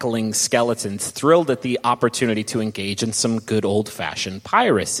of cackling skeletons, thrilled at the opportunity to engage in some good old-fashioned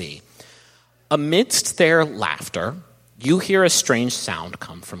piracy. Amidst their laughter, you hear a strange sound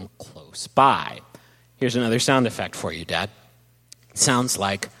come from close by. Here's another sound effect for you, Dad. It sounds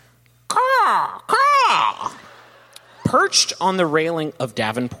like, caw, caw. Perched on the railing of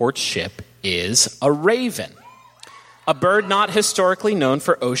Davenport's ship is a raven, a bird not historically known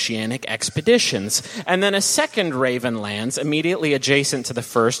for oceanic expeditions. And then a second raven lands immediately adjacent to the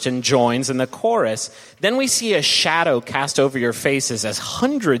first and joins in the chorus. Then we see a shadow cast over your faces as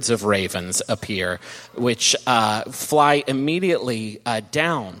hundreds of ravens appear, which fly immediately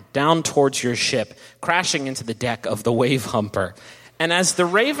down towards your ship, crashing into the deck of the Wave Humper. And as the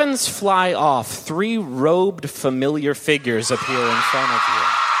ravens fly off, 3 robed familiar figures appear in front of you.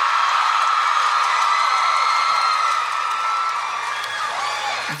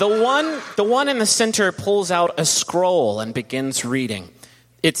 The one in the center pulls out a scroll and begins reading.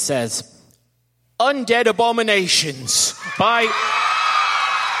 It says, "Undead abominations, by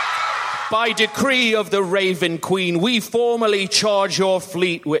decree of the Raven Queen, we formally charge your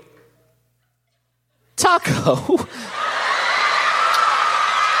fleet with..." Taco?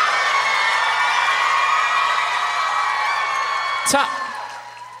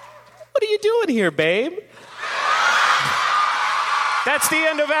 What are you doing here, babe? That's the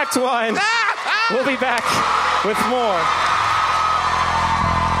end of Act 1. We'll be back with more.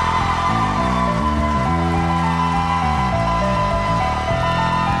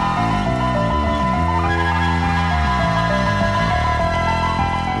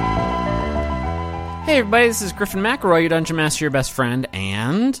 Hey everybody, this is Griffin McElroy, your Dungeon Master, your best friend,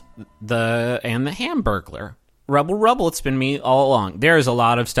 and the Hamburglar. Rubble, it's been me all along. There is a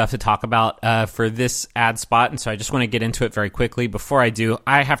lot of stuff to talk about for this ad spot, and so I just want to get into it very quickly. Before I do,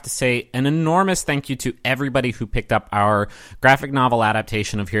 I have to say an enormous thank you to everybody who picked up our graphic novel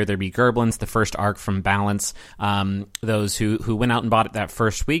adaptation of Here There Be Gerblins, the first arc from Balance. Those who went out and bought it that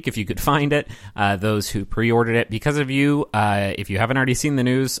first week, if you could find it. Those who pre-ordered it. Because of you, if you haven't already seen the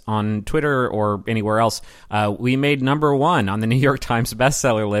news on Twitter or anywhere else, we made number 1 on the New York Times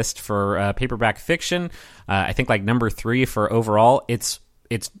bestseller list for paperback fiction. I think number 3 for overall. It's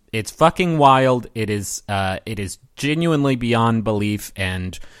fucking wild. It is genuinely beyond belief,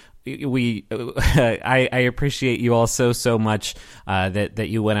 and I appreciate you all so much that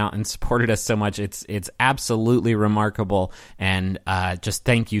you went out and supported us so much. It's absolutely remarkable, and just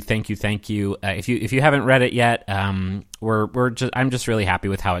thank you. If you haven't read it yet, I'm just really happy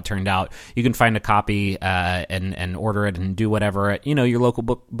with how it turned out. You can find a copy and order it and do whatever at your local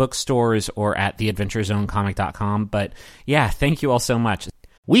bookstores or at theadventurezonecomic.com. But yeah, thank you all so much.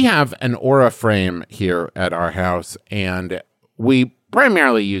 We have an aura frame here at our house, and we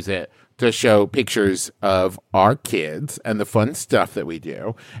primarily use it to show pictures of our kids and the fun stuff that we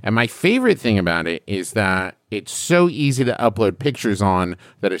do. And my favorite thing about it is that it's so easy to upload pictures on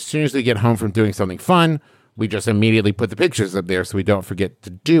that as soon as we get home from doing something fun, we just immediately put the pictures up there so we don't forget to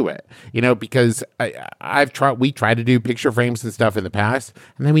do it. Because we tried to do picture frames and stuff in the past,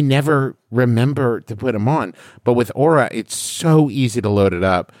 and then we never remember to put them on. But with Aura, it's so easy to load it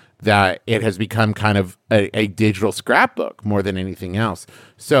up that it has become kind of a digital scrapbook more than anything else.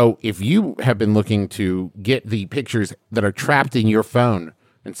 So if you have been looking to get the pictures that are trapped in your phone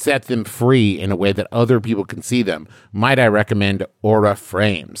and set them free in a way that other people can see them, might I recommend Aura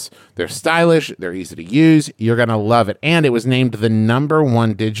Frames. They're stylish, they're easy to use, you're going to love it. And it was named the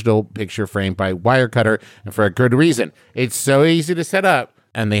 #1 digital picture frame by Wirecutter, and for a good reason. It's so easy to set up,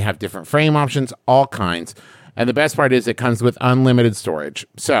 and they have different frame options, all kinds. And the best part is it comes with unlimited storage.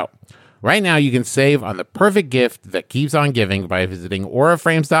 So right now you can save on the perfect gift that keeps on giving by visiting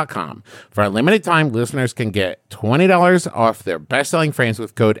auraframes.com. For a limited time, listeners can get $20 off their best-selling frames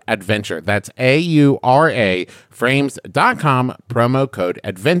with code ADVENTURE. That's AURA frames.com, promo code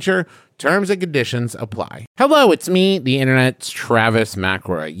ADVENTURE. Terms and conditions apply. Hello, it's me, the internet's Travis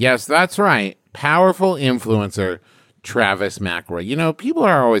McElroy. Yes, that's right. Powerful influencer, Travis McElroy. People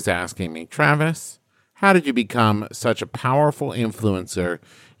are always asking me, Travis, how did you become such a powerful influencer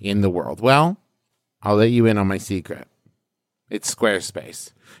in the world? Well, I'll let you in on my secret. It's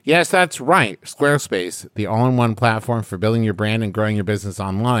Squarespace. Yes, that's right. Squarespace, the all-in-one platform for building your brand and growing your business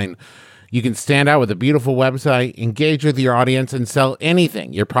online. You can stand out with a beautiful website, engage with your audience, and sell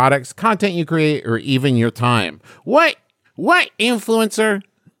anything, your products, content you create, or even your time. What influencer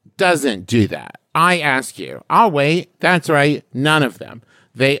doesn't do that? I ask you. I'll wait. That's right. None of them.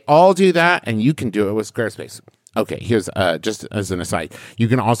 They all do that, and you can do it with Squarespace. Okay, here's just as an aside. You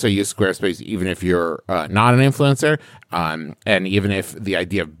can also use Squarespace even if you're not an influencer, and even if the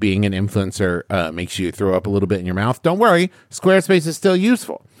idea of being an influencer makes you throw up a little bit in your mouth. Don't worry, Squarespace is still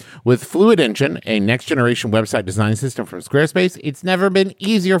useful. With Fluid Engine, a next-generation website design system from Squarespace, it's never been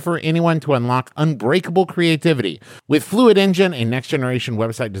easier for anyone to unlock unbreakable creativity. With Fluid Engine, a next-generation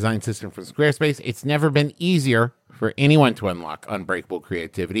website design system from Squarespace, it's never been easier for anyone to unlock unbreakable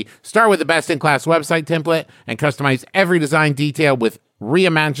creativity. Start with a best-in-class website template and customize every design detail with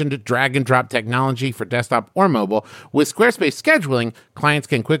reimagined drag-and-drop technology for desktop or mobile. With Squarespace scheduling, clients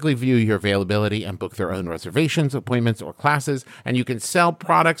can quickly view your availability and book their own reservations, appointments, or classes, and you can sell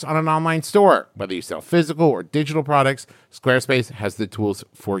products on an online store. Whether you sell physical or digital products, Squarespace has the tools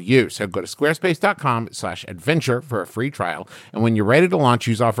for you. So go to squarespace.com/adventure for a free trial, and when you're ready to launch,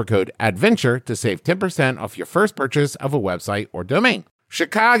 use offer code ADVENTURE to save 10% off your first purchase of a website or domain.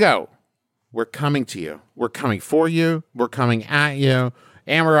 Chicago, we're coming to you. We're coming for you. We're coming at you.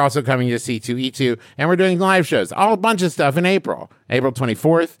 And we're also coming to C2E2. And we're doing live shows. All a bunch of stuff in April. April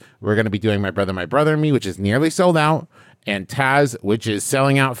 24th, we're going to be doing My Brother and Me, which is nearly sold out. And Taz, which is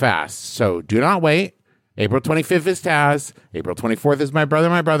selling out fast. So do not wait. April 25th is Taz. April 24th is My Brother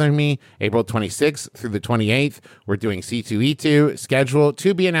and Me. April 26th through the 28th, we're doing C2E2, schedule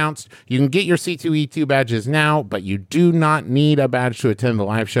to be announced. You can get your C2E2 badges now, but you do not need a badge to attend the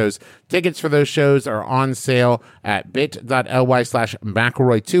live shows. Tickets for those shows are on sale at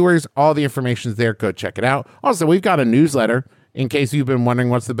bit.ly/McElroy Tours. All the information's there. Go check it out. Also, we've got a newsletter. In case you've been wondering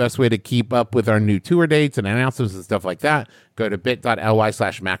what's the best way to keep up with our new tour dates and announcements and stuff like that, go to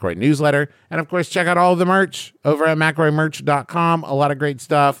bit.ly/McElroy newsletter. And of course, check out all of the merch over at McElroymerch.com. A lot of great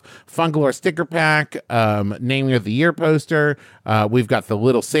stuff. Fungalore sticker pack, naming of the year poster. We've got the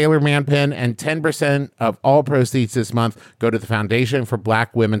little Sailor Man pin, and 10% of all proceeds this month go to the Foundation for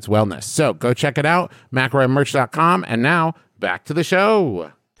Black Women's Wellness. So go check it out, McElroymerch.com. And now back to the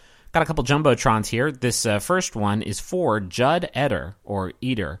show. Got a couple Jumbotrons here. This first one is for Judd Eder, or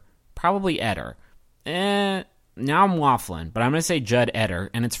Eder. Probably Eder. Now I'm waffling, but I'm going to say Judd Eder,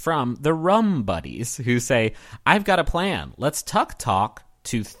 and it's from the Rum Buddies, who say, I've got a plan. Let's talk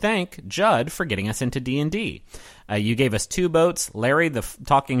to thank Judd for getting us into D&D. You gave us 2 boats, Larry the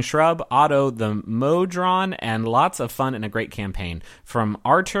Talking Shrub, Otto the Modron, and lots of fun and a great campaign. From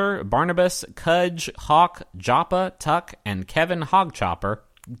Artur, Barnabas, Cudge, Hawk, Joppa, Tuck, and Kevin Hogchopper.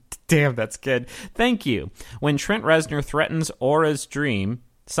 Damn, that's good. Thank you. When Trent Reznor threatens Aura's dream,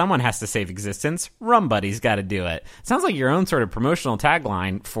 someone has to save existence. Rum Buddy's got to do it. Sounds like your own sort of promotional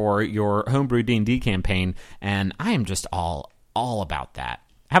tagline for your homebrew D&D campaign, and I am just all about that.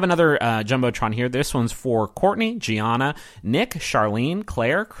 I have another Jumbotron here. This one's for Courtney, Gianna, Nick, Charlene,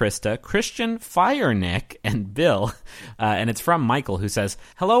 Claire, Krista, Christian, Fire Nick, and Bill. And it's from Michael, who says,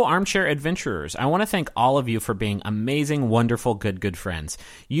 Hello, Armchair Adventurers. I want to thank all of you for being amazing, wonderful, good friends.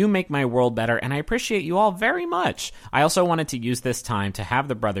 You make my world better, and I appreciate you all very much. I also wanted to use this time to have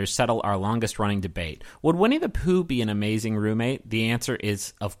the brothers settle our longest-running debate. Would Winnie the Pooh be an amazing roommate? The answer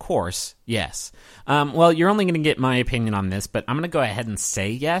is, of course, yes. Well, you're only going to get my opinion on this, but I'm going to go ahead and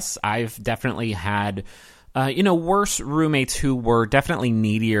say yes. I've definitely had worse roommates who were definitely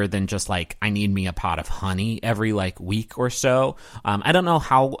needier than just like, I need me a pot of honey every like week or so. I don't know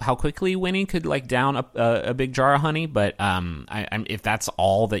how quickly Winnie could like down a big jar of honey, but if that's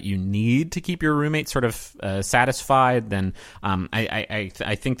all that you need to keep your roommate sort of satisfied, then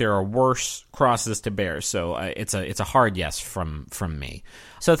I think there are worse crosses to bear. So it's a hard yes from me.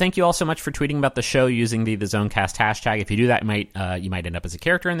 So thank you all so much for tweeting about the show using the ZoneCast hashtag. If you do that, you might end up as a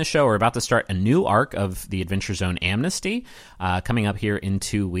character in the show. We're about to start a new arc of the Adventure Zone Amnesty coming up here in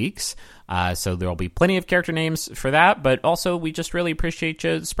 2 weeks. So there will be plenty of character names for that, but also we just really appreciate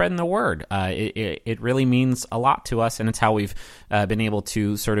you spreading the word. It really means a lot to us, and it's how we've been able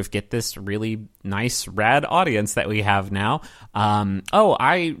to sort of get this really nice, rad audience that we have now.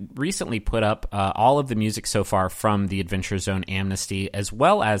 I recently put up all of the music so far from the Adventure Zone Amnesty, as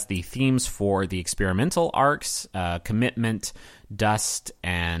well as the themes for the experimental arcs, Commitment, Dust,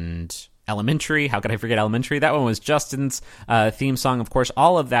 and Elementary. How could I forget Elementary? That one was Justin's theme song. Of course,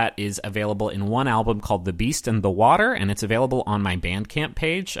 all of that is available in one album called The Beast and the Water, and it's available on my Bandcamp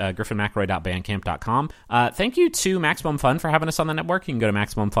page, griffinmcroy.bandcamp.com. Thank you to Maximum Fun for having us on the network. You can go to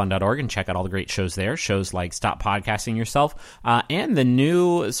MaximumFun.org and check out all the great shows there. Shows like Stop Podcasting Yourself, and the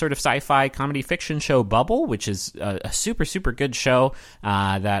new sort of sci-fi comedy fiction show Bubble, which is a super, super good show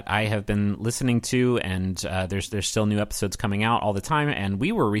that I have been listening to, and there's still new episodes coming out all the time, and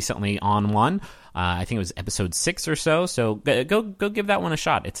we were recently on one. I think it was episode 6 or so. So go give that one a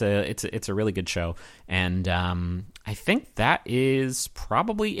shot. It's a really good show, and I think that is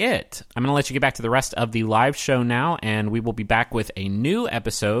probably it. I'm going to let you get back to the rest of the live show now, and we will be back with a new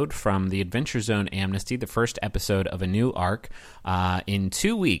episode from the Adventure Zone Amnesty, the first episode of a new arc, in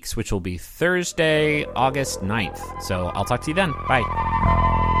 2 weeks, which will be Thursday, August 9th. So I'll talk to you then. Bye.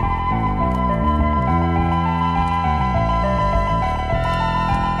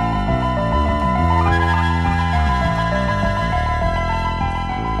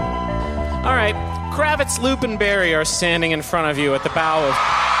 All right, Kravitz, Loop, and Barry are standing in front of you at the bow of...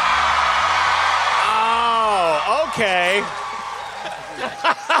 Oh, okay.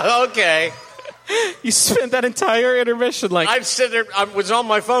 Okay. You spent that entire intermission like... I was on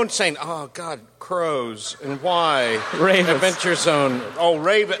my phone saying, oh, God, crows, and why? Ravens. Adventure Zone. Oh,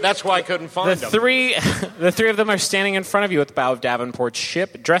 Raven. That's why I couldn't find them. The three of them are standing in front of you at the bow of Davenport's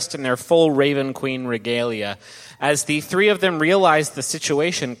ship, dressed in their full Raven Queen regalia. As the three of them realize the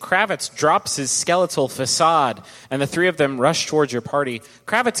situation, Kravitz drops his skeletal facade, and the three of them rush towards your party.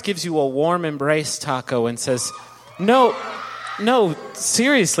 Kravitz gives you a warm embrace, Taco, and says, No,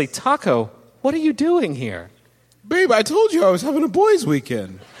 seriously, Taco, what are you doing here? Babe, I told you I was having a boys'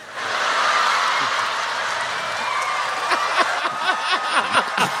 weekend.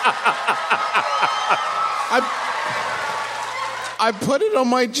 I put it on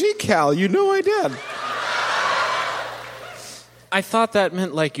my G-Cal. You know I did. I thought that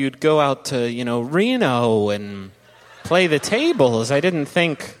meant like you'd go out to, Reno and play the tables. I didn't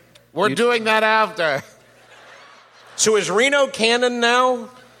think... We're doing that after. So is Reno canon now?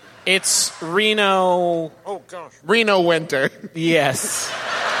 It's Reno... Oh, gosh. Reno Winter. Yes.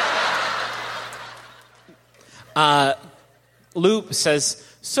 Loop says,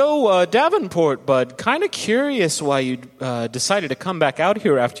 so, Davenport, bud, kind of curious why you decided to come back out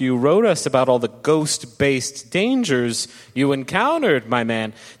here after you wrote us about all the ghost-based dangers you encountered, my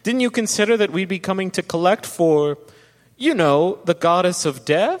man. Didn't you consider that we'd be coming to collect for, the goddess of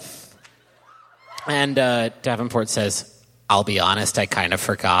death? And Davenport says, I'll be honest, I kind of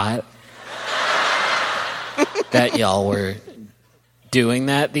forgot that y'all were doing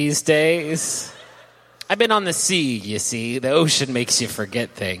that these days. I've been on the sea, you see. The ocean makes you forget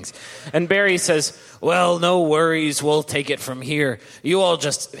things. And Barry says, well, no worries. We'll take it from here. You all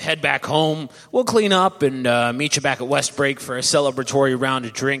just head back home. We'll clean up and meet you back at West Break for a celebratory round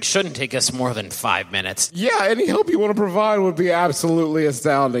of drinks. Shouldn't take us more than 5 minutes. Yeah, any help you want to provide would be absolutely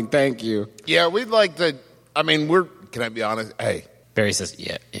astounding. Thank you. Yeah, we'd like to... Can I be honest? Hey. Barry says,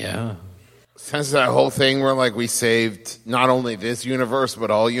 yeah. Since that whole thing where, we saved not only this universe,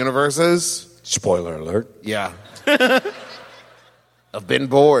 but all universes... Spoiler alert. Yeah. I've been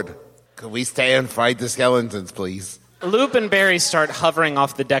bored. Could we stay and fight the skeletons, please? Loop and Barry start hovering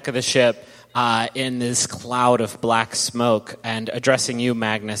off the deck of the ship in this cloud of black smoke and addressing you,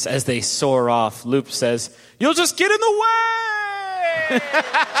 Magnus. As they soar off, Loop says, you'll just get in the way!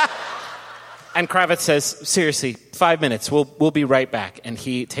 And Kravitz says, seriously, 5 minutes. We'll be right back. And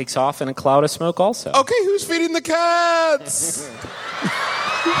he takes off in a cloud of smoke also. Okay, who's feeding the cats?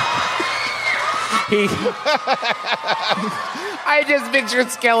 I just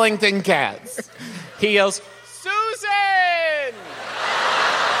pictured skeleton cats. He yells, Susan!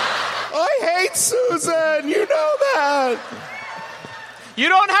 I hate right, Susan. You know that. You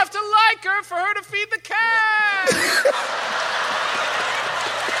don't have to like her for her to feed the cat.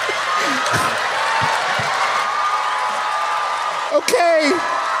 Okay.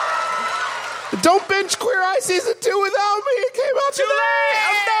 Don't binge Queer Eye Season 2 without me. It came out Too today.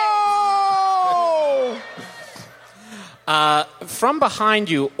 Oh, no! From behind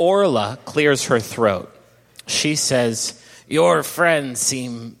you, Orla clears her throat. She says, your friends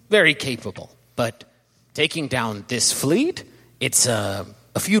seem very capable, but taking down this fleet, it's a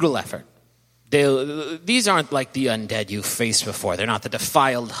futile effort. These aren't like the undead you've faced before. They're not the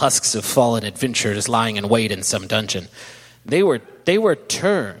defiled husks of fallen adventurers lying in wait in some dungeon. They were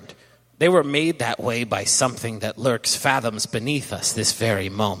turned. They were made that way by something that lurks fathoms beneath us this very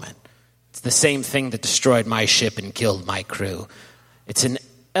moment. It's the same thing that destroyed my ship and killed my crew. It's an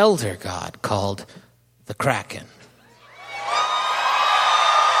elder god called the Kraken.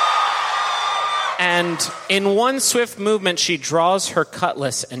 And in one swift movement, she draws her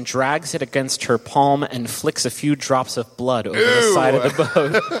cutlass and drags it against her palm and flicks a few drops of blood over the side of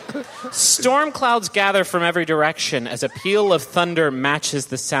the boat. Storm clouds gather from every direction as a peal of thunder matches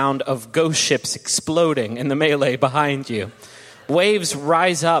the sound of ghost ships exploding in the melee behind you. Waves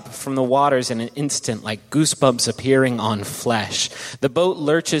rise up from the waters in an instant like goosebumps appearing on flesh. The boat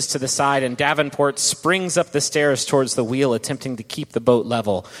lurches to the side and Davenport springs up the stairs towards the wheel, attempting to keep the boat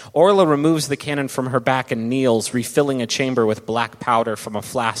level. Orla removes the cannon from her back and kneels, refilling a chamber with black powder from a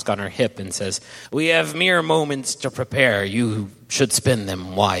flask on her hip and says, we have mere moments to prepare. You should spend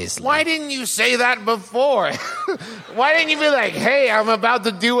them wisely. Why didn't you say that before? Why didn't you be like, hey, I'm about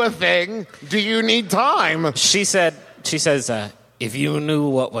to do a thing. Do you need time? She says, if you knew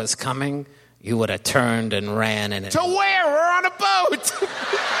what was coming, you would have turned and ran. And to where? We're on a boat.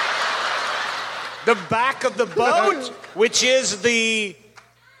 The back of the boat, which is the...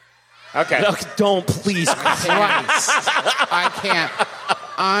 Okay. Look, don't, please, Christ. I can't.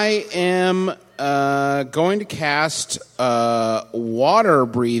 I am going to cast water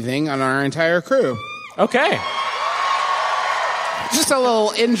breathing on our entire crew. Okay. Just a little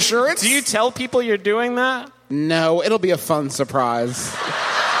insurance. Do you tell people you're doing that? No, it'll be a fun surprise.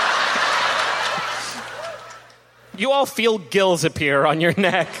 You all feel gills appear on your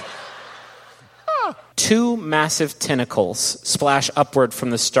neck. Two massive tentacles splash upward from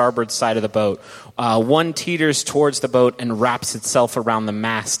the starboard side of the boat. One teeters towards the boat and wraps itself around the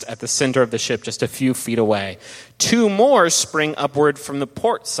mast at the center of the ship just a few feet away. Two more spring upward from the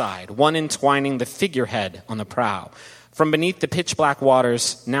port side, one entwining the figurehead on the prow. From beneath the pitch-black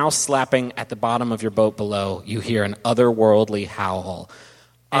waters, now slapping at the bottom of your boat below, you hear an otherworldly howl.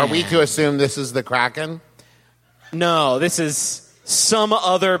 Are we to assume this is the Kraken? No, this is some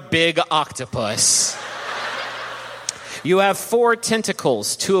other big octopus. You have 4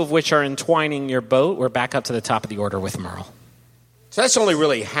 tentacles, 2 of which are entwining your boat. We're back up to the top of the order with Merle. So that's only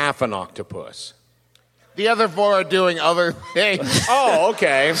really half an octopus. The other 4 are doing other things. Oh,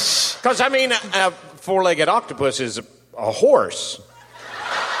 okay. Because, I mean, a 4-legged octopus is a horse.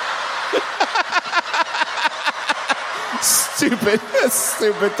 Stupid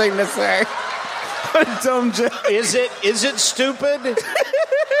thing to say. What a dumb joke. Is it stupid?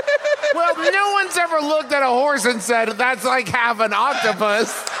 Well, no one's ever looked at a horse and said, that's like half an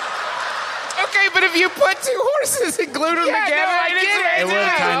octopus. Okay, but if you put 2 horses and glued them together, I get It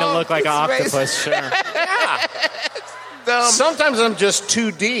would kind of look like an octopus, sure. Yeah. Sometimes I'm just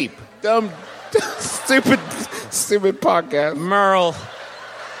too deep. Stupid podcast.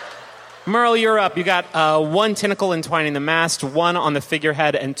 Merle, you're up. You got 1 tentacle entwining the mast, 1 on the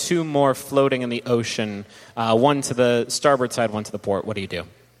figurehead, and 2 more floating in the ocean. 1 to the starboard side, 1 to the port. What do you do?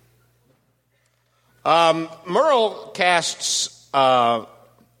 Merle casts Water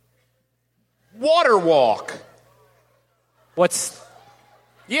Walk.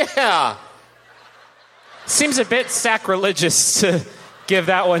 Yeah. Seems a bit sacrilegious to give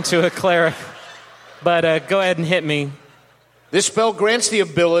that one to a cleric. But go ahead and hit me. This spell grants the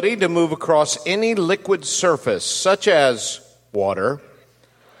ability to move across any liquid surface, such as water,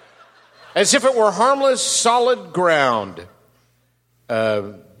 as if it were harmless, solid ground.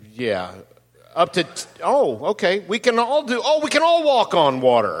 Yeah. Up to... okay. We can all walk on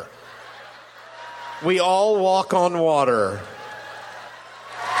water. We all walk on water.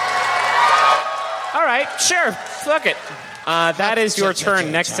 All right, sure. Fuck it. That is your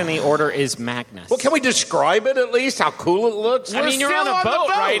turn. Next in the order is Magnus. Well, can we describe it at least? How cool it looks? I mean, you're on a boat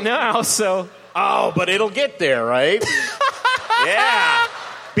right now, so... Oh, but it'll get there, right? Yeah.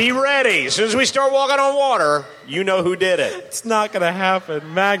 Be ready. As soon as we start walking on water, you know who did it. It's not going to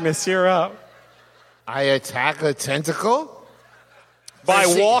happen. Magnus, you're up. I attack a tentacle? By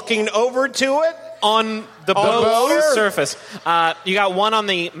walking over to it? On the boat's surface. You got one on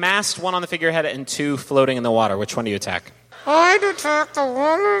the mast, one on the figurehead, and two floating in the water. Which one do you attack? I'd attack the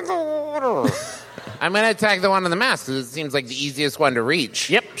one in the water. I'm going to attack the one on the mast because it seems like the easiest one to reach.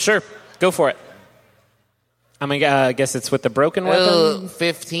 Yep, sure. Go for it. I'm going to guess it's with the broken weapon.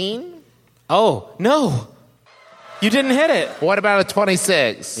 15? Oh, no. You didn't hit it. What about a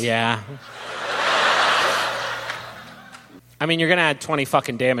 26? Yeah. I mean, you're going to add 20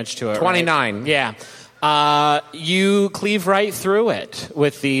 fucking damage to it, 29. Right? Yeah. You cleave right through it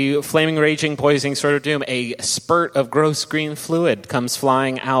with the flaming, raging, poisoning sword of doom. A spurt of gross green fluid comes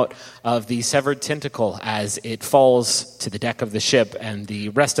flying out of the severed tentacle as it falls to the deck of the ship, and the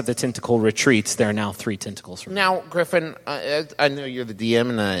rest of the tentacle retreats. There are now 3 tentacles. Now, Griffin, I know you're the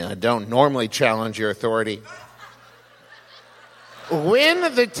DM, and I don't normally challenge your authority. When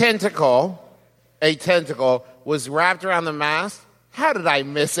a tentacle was wrapped around the mast, how did I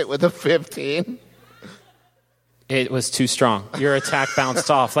miss it with a 15? It was too strong. Your attack bounced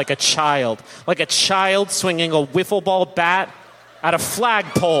off like a child swinging a wiffle ball bat at a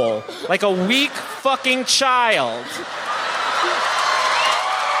flagpole, like a weak fucking child.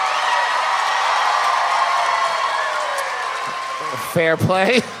 Fair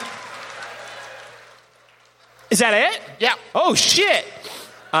play. Is that it? Yeah. Oh, shit.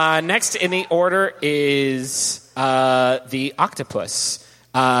 Next in the order is the octopus.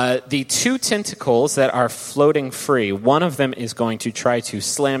 The 2 tentacles that are floating free, one of them is going to try to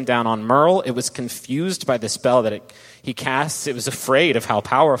slam down on Merle. It was confused by the spell that he casts. It was afraid of how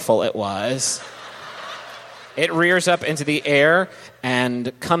powerful it was. It rears up into the air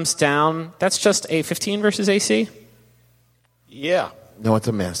and comes down. That's just a 15 versus AC? Yeah. No, it's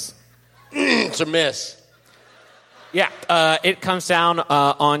a miss. It's a miss. Yeah, it comes down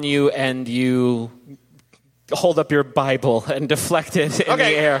on you, and you hold up your Bible and deflect it in the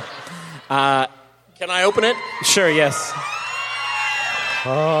air. Can I open it? Sure, yes.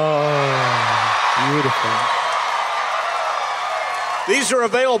 Oh, beautiful. These are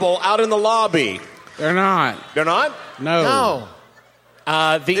available out in the lobby. They're not. They're not? No.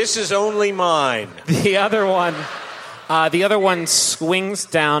 This is only mine. The other one swings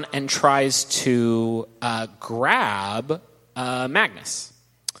down and tries to grab Magnus.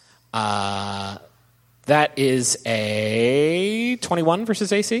 That is a 21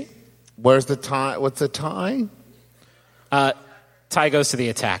 versus AC. Where's the tie? What's the tie? Tie goes to the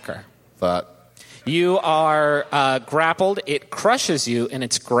attacker. Fuck. You are grappled. It crushes you in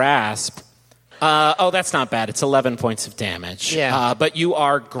its grasp. That's not bad. It's 11 points of damage. Yeah. But you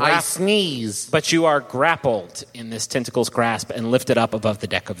are I sneeze. But you are grappled in this tentacle's grasp and lifted up above the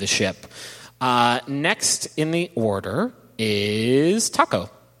deck of the ship. Next in the order is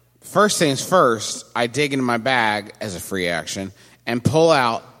Taco. First things first, I dig into my bag as a free action and pull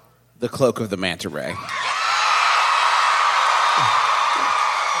out the cloak of the manta ray.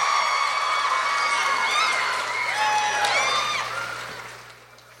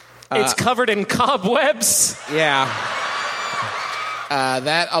 It's covered in cobwebs. Yeah.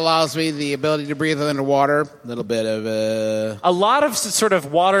 That allows me the ability to breathe underwater. A little bit of a lot of sort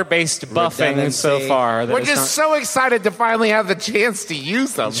of water-based buffing so far. We're just so excited to finally have the chance to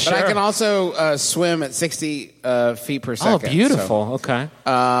use them. But I can also swim at 60 feet per second. Oh, beautiful. Okay.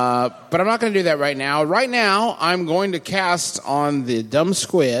 But I'm not going to do that right now. Right now, I'm going to cast on the dumb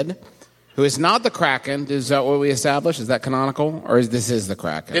squid, who is not the Kraken. Is that what we established? Is that canonical? Or is this the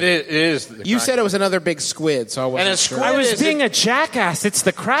Kraken? It is the You Kraken. said it was another big squid, so I wasn't sure. I was being a jackass. It's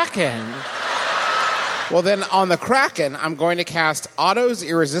the Kraken. Well, then on the Kraken, I'm going to cast Otto's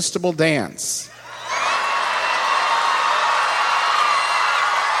Irresistible Dance.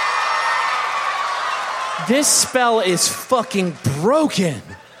 This spell is fucking broken.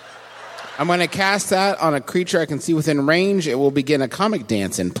 I'm going to cast that on a creature I can see within range. It will begin a comic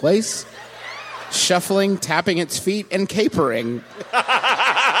dance in place, shuffling, tapping its feet, and capering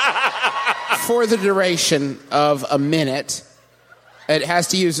for the duration of a minute. It has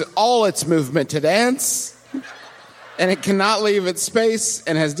to use all its movement to dance, and it cannot leave its space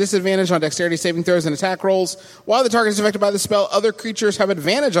and has disadvantage on dexterity saving throws and attack rolls. While the target is affected by the spell, other creatures have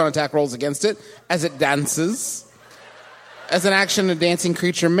advantage on attack rolls against it as it dances. As an action, a dancing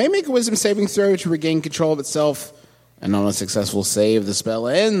creature may make a wisdom saving throw to regain control of itself, and on a successful save, the spell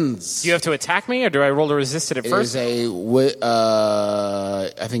ends. Do you have to attack me, or do I roll to resist it at first? I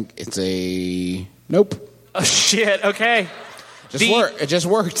think it's a... Nope. Oh, shit. Okay. It just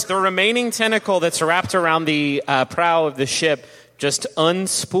worked. The remaining tentacle that's wrapped around the prow of the ship just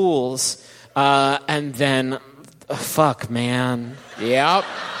unspools, and then... fuck, man. Yep.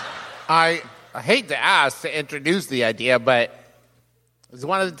 I hate to ask to introduce the idea, but Is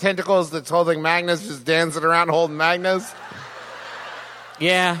one of the tentacles that's holding Magnus just dancing around holding Magnus?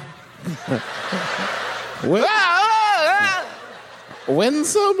 Yeah. Win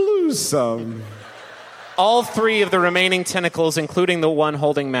some, lose some. All three of the remaining tentacles, including the one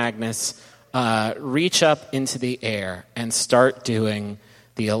holding Magnus, reach up into the air and start doing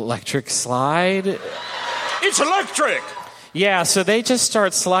the electric slide. It's electric! Yeah, so they just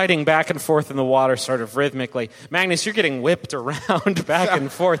start sliding back and forth in the water sort of rhythmically. Magnus, you're getting whipped around back and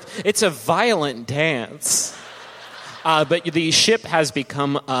forth. It's a violent dance. But the ship has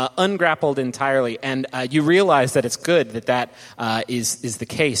become ungrappled entirely, and you realize that it's good that is the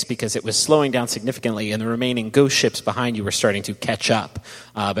case because it was slowing down significantly, and the remaining ghost ships behind you were starting to catch up.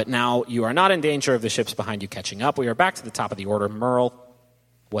 But now you are not in danger of the ships behind you catching up. We are back to the top of the order. Merle,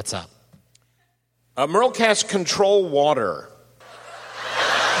 what's up? Merle casts Control Water.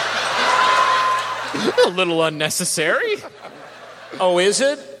 A little unnecessary. Oh, is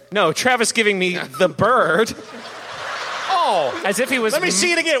it? No, Travis giving me the bird. Oh. As if he was... Let me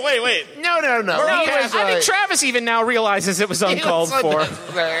see it again. Wait. No. I think Travis even now realizes it was uncalled for.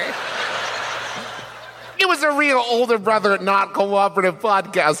 It was a real older brother, not cooperative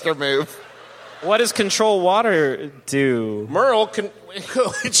podcaster move. What does Control Water do? Merle can...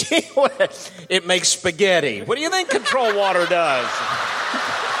 It makes spaghetti. What do you think Control Water does?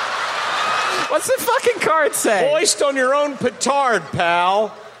 What's the fucking card say? Hoist on your own petard,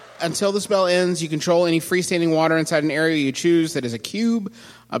 pal. Until the spell ends, you control any freestanding water inside an area you choose that is a cube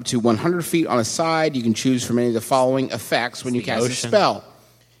up to 100 feet on a side. You can choose from any of the following effects when you cast a spell.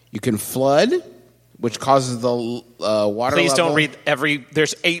 You can flood, which causes the water Please level don't read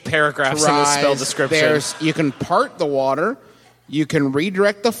there's 8 paragraphs in the spell description. You can part the water. You can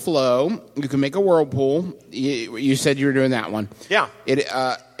redirect the flow. You can make a whirlpool. You said you were doing that one. Yeah.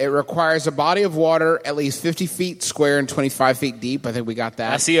 It requires a body of water at least 50 feet square and 25 feet deep. I think we got that.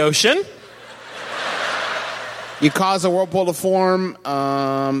 That's the ocean. You cause a whirlpool to form.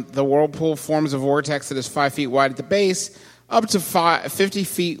 The whirlpool forms a vortex that is 5 feet wide at the base, up to 5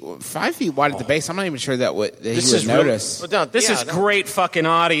 feet wide at the base. I'm not even sure that he would notice. This is great fucking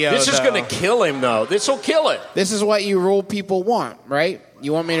audio. This is going to kill him, though. This will kill it. This is what you rule people want, right?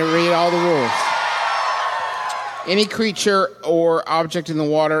 You want me to read all the rules. Any creature or object in the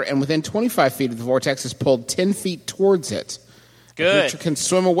water and within 25 feet of the vortex is pulled 10 feet towards it. Good. The creature can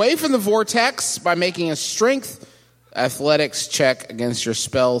swim away from the vortex by making a strength athletics check against your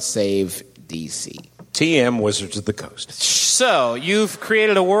spell save DC. TM Wizards of the Coast. So, you've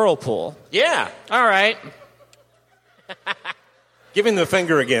created a whirlpool. Yeah. All right. Give him the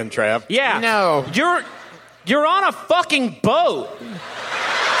finger again, Trav. Yeah. No. You're on a fucking boat.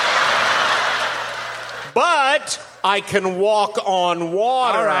 But I can walk on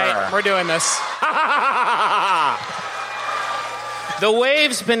water. All right, we're doing this. The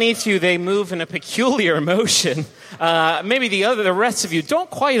waves beneath you, they move in a peculiar motion. Maybe the rest of you don't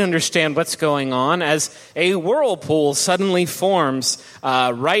quite understand what's going on as a whirlpool suddenly forms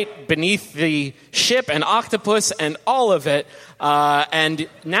right beneath the ship and octopus and all of it. And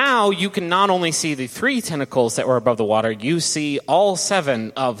now you can not only see the 3 tentacles that were above the water, you see all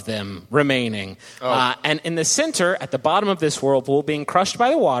 7 of them remaining. And in the center, at the bottom of this whirlpool, being crushed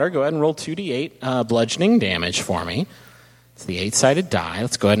by the water, go ahead and roll 2d8 bludgeoning damage for me. It's the 8-sided die.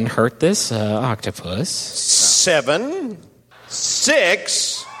 Let's go ahead and hurt this octopus. 7,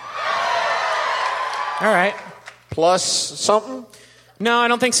 6. All right. Plus something? No, I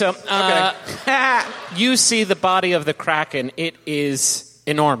don't think so. Okay. You see the body of the Kraken. It is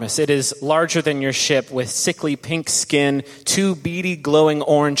enormous. It is larger than your ship with sickly pink skin, 2 beady glowing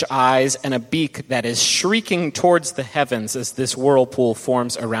orange eyes, and a beak that is shrieking towards the heavens as this whirlpool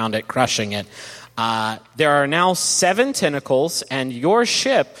forms around it, crushing it. There are now 7 tentacles, and your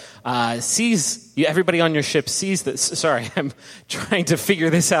ship sees... Everybody on your ship sees this. Sorry, I'm trying to figure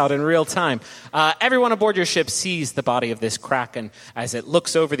this out in real time. Everyone aboard your ship sees the body of this Kraken as it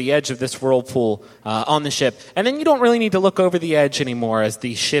looks over the edge of this whirlpool on the ship. And then you don't really need to look over the edge anymore as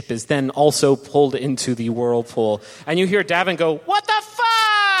the ship is then also pulled into the whirlpool. And you hear Davin go, "What the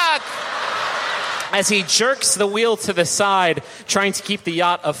fuck?" as he jerks the wheel to the side, trying to keep the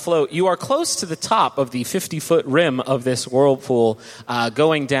yacht afloat. You are close to the top of the 50-foot rim of this whirlpool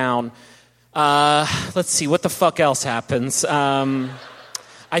going down. Let's see, what the fuck else happens?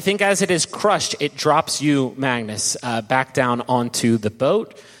 I think as it is crushed, it drops you, Magnus, back down onto the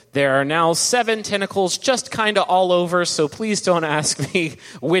boat. There are now 7 tentacles just kind of all over, so please don't ask me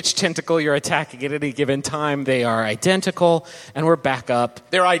which tentacle you're attacking at any given time. They are identical, and we're back up.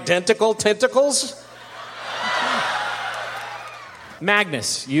 They're identical tentacles?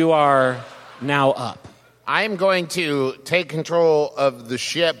 Magnus, you are now up. I'm going to take control of the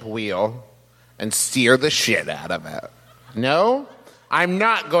ship wheel and steer the shit out of it. No, I'm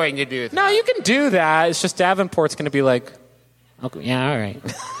not going to do that. No, you can do that. It's just Davenport's going to be like, okay, yeah, all right.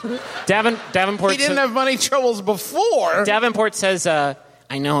 Davenport. He didn't have money troubles before. Davenport says,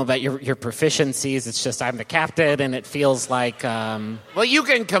 I know about your proficiencies. It's just I'm the captain, and it feels like. Well, you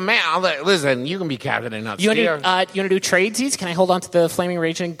can command. Listen, you can be captain and not You steer. want to do tradesies? Can I hold on to the flaming,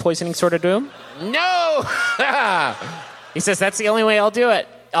 raging, poisoning sword of doom? No! He says that's the only way I'll do it.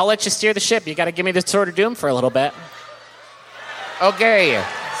 I'll let you steer the ship. You got to give me the sword of doom for a little bit. Okay.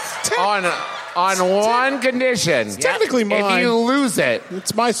 On one condition. It's technically mine. If you lose it,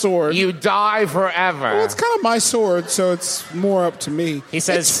 It's my sword. you die forever. Well, it's kind of my sword, so it's more up to me. He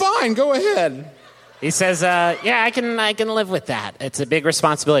says- it's fine. Go ahead. He says, "Yeah, I can live with that. It's a big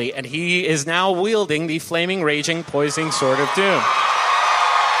responsibility." And he is now wielding the flaming, raging, poisoning sword of doom.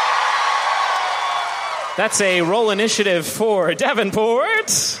 That's a roll initiative for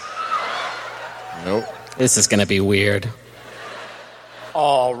Davenport. Nope. This is going to be weird.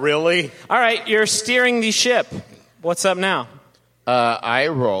 Oh, really? All right, you're steering the ship. What's up now? I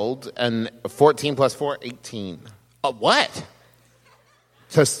rolled an 14 plus 4, 18. A what?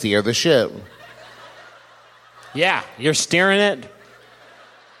 To steer the ship. Yeah, you're steering it.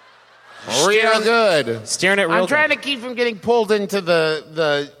 Real good. Steering it real I'm trying good. to keep from getting pulled into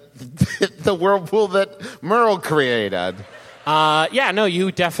the the whirlpool that Merle created. Yeah, no,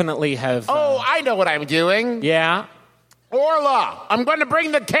 you definitely have. Oh, I know what I'm doing. Yeah. Orla, I'm going to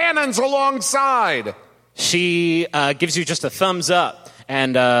bring the cannons alongside. She gives you just a thumbs up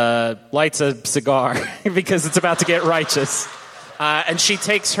and lights a cigar because it's about to get righteous. And she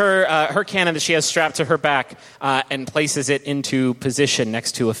takes her cannon that she has strapped to her back and places it into position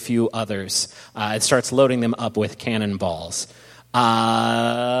next to a few others. It starts loading them up with cannonballs.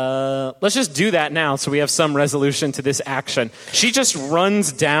 Let's just do that now so we have some resolution to this action. She just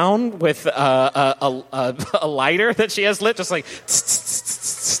runs down with a lighter that she has lit, just like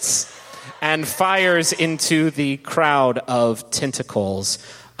and fires into the crowd of tentacles.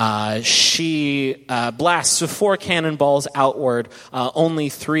 She blasts 4 cannonballs outward. Only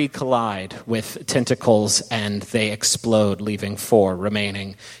 3 collide with tentacles, and they explode, leaving 4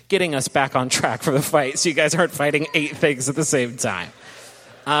 remaining, getting us back on track for the fight, so you guys aren't fighting 8 things at the same time.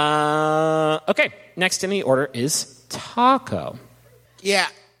 Okay, next in the order is Taco. Yeah.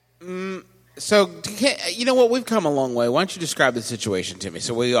 So, you know what? We've come a long way. Why don't you describe the situation to me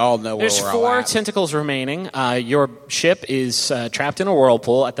so we all know where There's we're 4 all at? tentacles remaining. Your ship is trapped in a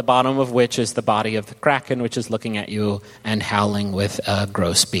whirlpool, at the bottom of which is the body of the Kraken, which is looking at you and howling with a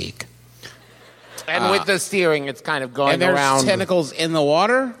gross beak. And with the steering, it's kind of going And there's around. tentacles in the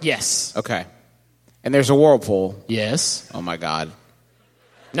water? Yes. Okay. And there's a whirlpool. Yes. Oh, my God.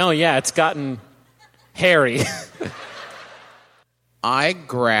 No, yeah, it's gotten hairy. I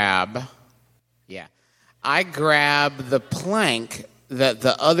grab the plank that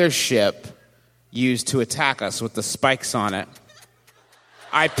the other ship used to attack us with the spikes on it.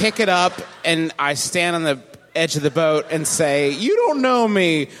 I pick it up and I stand on the edge of the boat and say, "You don't know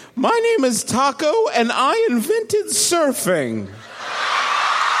me. My name is Taco and I invented surfing."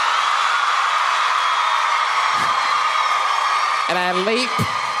 And I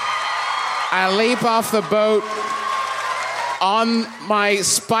leap off the boat on my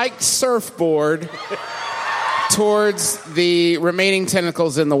spiked surfboard towards the remaining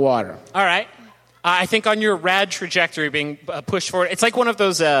tentacles in the water. All right. I think on your rad trajectory being pushed forward, it's like one of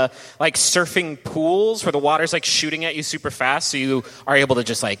those like surfing pools where the water's like shooting at you super fast, so you are able to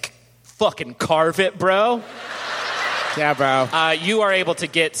just like fucking carve it, bro. Yeah, bro. You are able to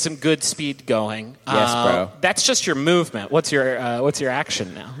get some good speed going. Yes, bro. That's just your movement. What's your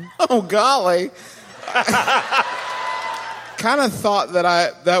action now? Oh, golly. Kind of thought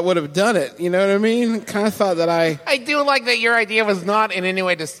that would have done it. You know what I mean? Kind of thought that I do like that your idea was not in any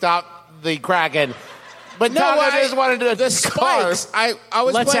way to stop the Kraken. But no, I just wanted to the spikes. I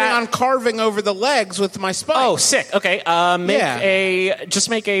was planning on carving over the legs with my spikes. Oh, sick. Okay.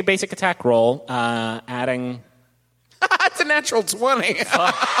 Make a basic attack roll, adding. That's a natural 20.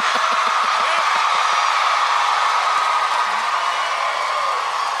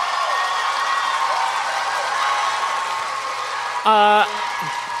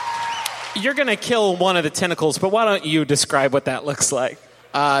 You're going to kill one of the tentacles, but why don't you describe what that looks like?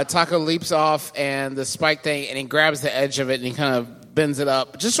 Taco leaps off and the spike thing, and he grabs the edge of it and he kind of bends it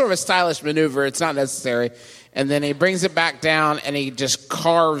up. Just sort of a stylish maneuver. It's not necessary. And then he brings it back down and he just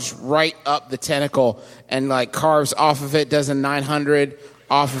carves right up the tentacle and like carves off of it, does a 900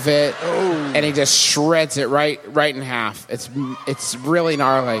 off of it, and he just shreds it right in half. It's really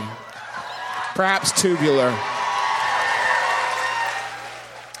gnarly. Perhaps tubular.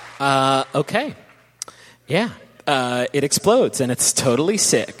 Okay. Yeah. It explodes, and it's totally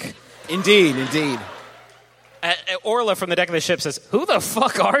sick. Indeed. Orla from the deck of the ship says, "Who the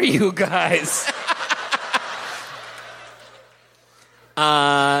fuck are you guys?"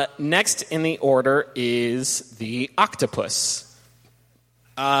 Next in the order is the octopus.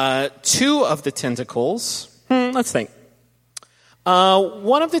 Two of the tentacles. Let's think.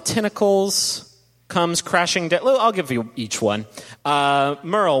 One of the tentacles comes crashing down. I'll give you each one.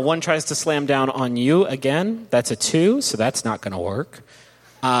 Merle, one tries to slam down on you again. That's a 2, so that's not going to work.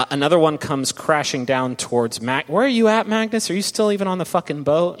 Another one comes crashing down towards Mac. Where are you at, Magnus? Are you still even on the fucking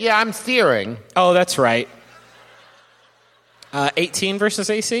boat? Yeah, I'm steering. Oh, that's right. 18 versus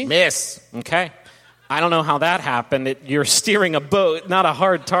AC? Miss. Okay. I don't know how that happened. You're steering a boat, not a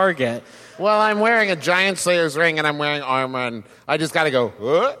hard target. Well, I'm wearing a giant Slayer's ring, and I'm wearing armor, and I just got to go,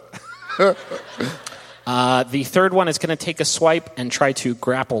 what? The third one is going to take a swipe and try to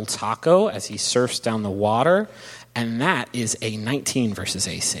grapple Taco as he surfs down the water. And that is a 19 versus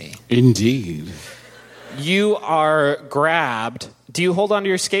AC. Indeed. You are grabbed. Do you hold onto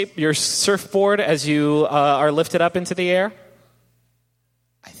your surfboard as you are lifted up into the air?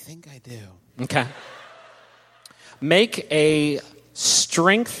 I think I do. Okay. Make a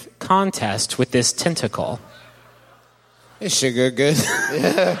strength contest with this tentacle. This should go good.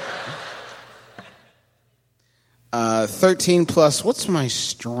 13 plus, what's my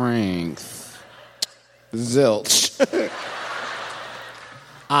strength? Zilch.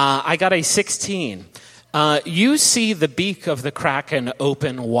 I got a 16. You see the beak of the Kraken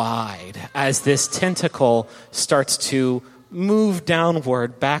open wide as this tentacle starts to move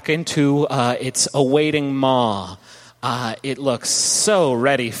downward back into its awaiting maw. It looks so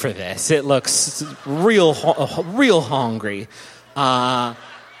ready for this. It looks real hungry.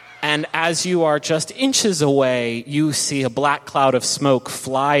 And as you are just inches away, you see a black cloud of smoke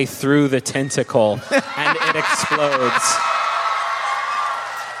fly through the tentacle, and it explodes.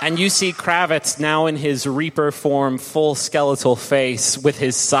 And you see Kravitz now in his Reaper form, full skeletal face, with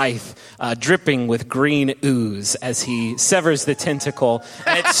his scythe dripping with green ooze as he severs the tentacle,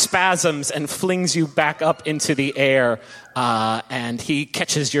 and it spasms and flings you back up into the air, and he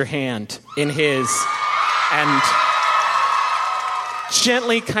catches your hand in his and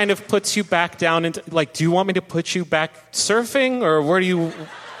gently kind of puts you back down into, like, do you want me to put you back surfing, or where do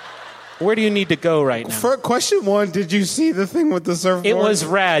you need to go right now? For question 1, did you see the thing with the surfboard? It was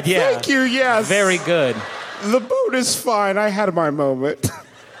rad, yeah. Thank you, yes. Very good. The boat is fine. I had my moment.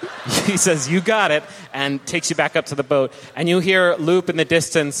 He says, you got it, and takes you back up to the boat. And you hear Loop in the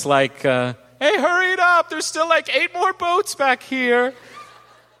distance like, hey, hurry it up. There's still like 8 more boats back here.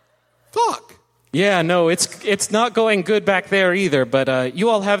 Fuck. Yeah, no, it's not going good back there either, but you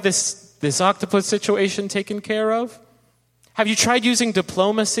all have this octopus situation taken care of? Have you tried using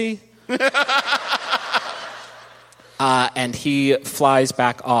diplomacy? And he flies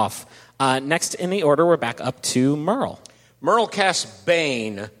back off. Next in the order, we're back up to Merle. Merle casts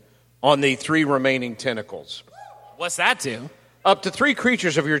Bane on the 3 remaining tentacles. What's that do? Up to 3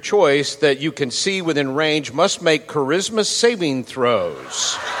 creatures of your choice that you can see within range must make charisma saving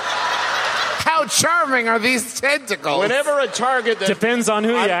throws. How charming are these tentacles? Whenever a target that... Depends on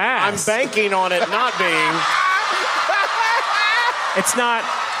who you I'm ask. banking on it not being... It's not...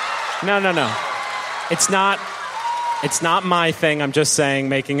 No. It's not my thing. I'm just saying,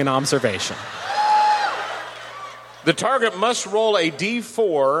 making an observation. The target must roll a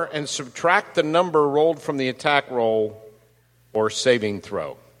d4 and subtract the number rolled from the attack roll or saving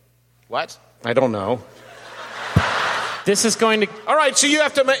throw. What? I don't know. This is going to... All right, so you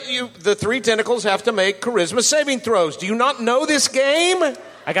have to the 3 tentacles have to make charisma saving throws. Do you not know this game?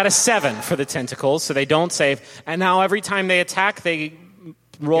 I got a 7 for the tentacles, so they don't save. And now every time they attack, they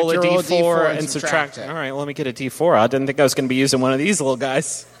roll a D4 and subtract it. All right, well, let me get a D4. I didn't think I was going to be using one of these little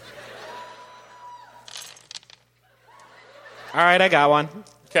guys. All right, I got one.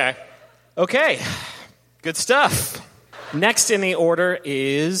 Okay. Good stuff. Next in the order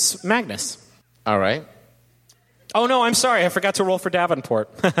is Magnus. All right. Oh, no, I'm sorry. I forgot to roll for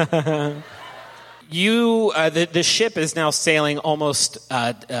Davenport. The ship is now sailing almost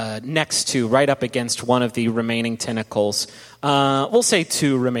next to, right up against one of the remaining tentacles. We'll say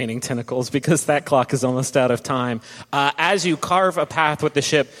 2 remaining tentacles because that clock is almost out of time. As you carve a path with the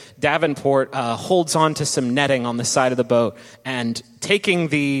ship, Davenport holds on to some netting on the side of the boat and taking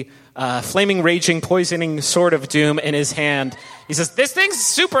the flaming, raging, poisoning sword of doom in his hand, he says, "This thing's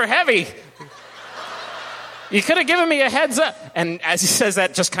super heavy. You could have given me a heads up." And as he says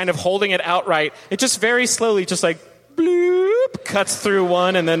that, just kind of holding it outright, it just very slowly, just like bloop, cuts through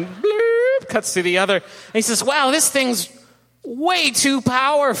one, and then bloop, cuts to the other. And he says, wow, this thing's way too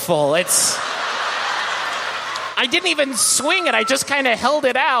powerful. I didn't even swing it. I just kind of held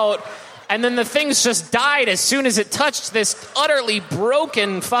it out. And then the things just died as soon as it touched this utterly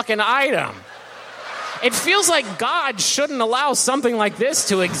broken fucking item. It feels like God shouldn't allow something like this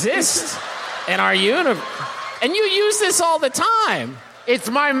to exist in our universe. And you use this all the time. It's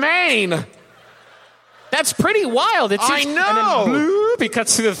my main. That's pretty wild. I know. And then bloop, he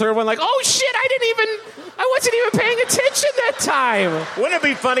cuts to the third one like, oh shit, I wasn't even paying attention that time. Wouldn't it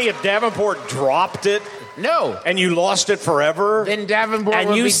be funny if Davenport dropped it? No. And you lost it forever? Then Davenport And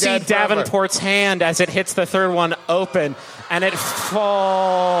would you be see dead forever. Davenport's hand as it hits the third one open, and it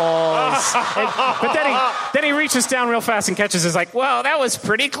falls. But then he reaches down real fast and catches. Is like, well, that was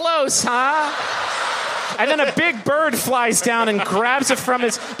pretty close, huh? And then a big bird flies down and grabs it from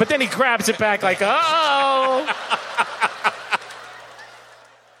his. But then he grabs it back like, uh-oh.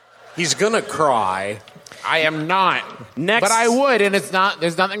 He's gonna cry. I am not. Next, But I would, and it's not.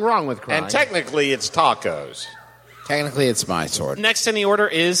 There's nothing wrong with crying. And technically, it's tacos. Technically, it's my sword. Next in the order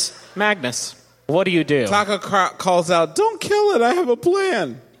is Magnus. What do you do? Taco calls out, "Don't kill it. I have a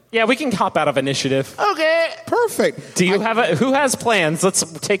plan." Yeah, we can hop out of initiative. Okay. Perfect. Do you have who has plans? Let's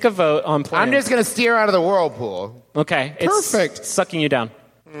take a vote on plans. I'm just going to steer out of the whirlpool. Okay. Perfect. It's sucking you down.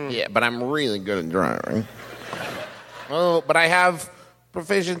 Yeah, but I'm really good at driving. Oh, but I have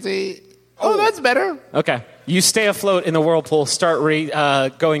proficiency. Oh, that's better. Okay. You stay afloat in the whirlpool, start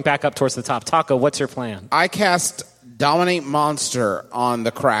going back up towards the top. Taco, what's your plan? I cast Dominate Monster on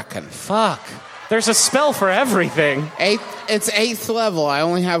the Kraken. Fuck. There's a spell for everything. It's 8th level. I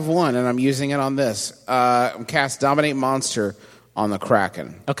only have one, and I'm using it on this. Cast Dominate Monster on the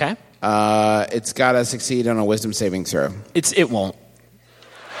Kraken. Okay. It's got to succeed on a Wisdom saving throw. It won't.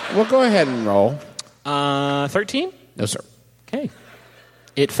 Well, go ahead and roll. 13? No, sir. Okay.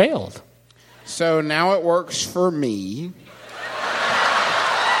 It failed. So now it works for me.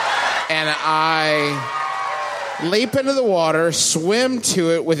 And I leap into the water, swim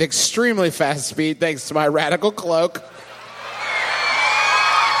to it with extremely fast speed thanks to my radical cloak.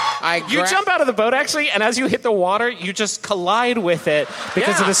 You jump out of the boat, actually, and as you hit the water, you just collide with it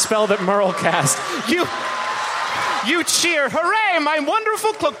because of the spell that Merle cast. You cheer, hooray, my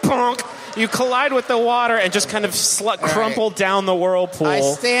wonderful cloak, punk! You collide with the water and just kind of crumple down the whirlpool. I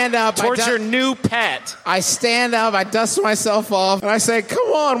stand up. Towards your new pet. I stand up, I dust myself off, and I say, come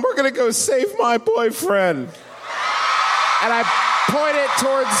on, we're going to go save my boyfriend. And I point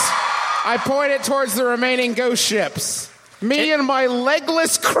it towards the remaining ghost ships. Me and my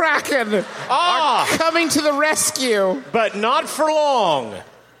legless Kraken are coming to the rescue. But not for long.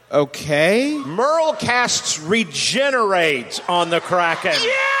 Okay. Merle casts Regenerate on the Kraken.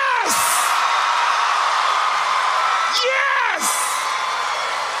 Yes!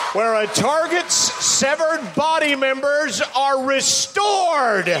 Where a target's severed body members are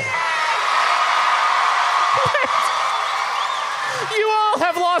restored. You all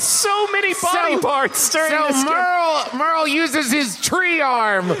have lost so many body parts during this game. Merle uses his tree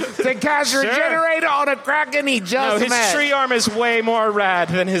arm to cast Regenerate on a Kraken he just met. His tree arm is way more rad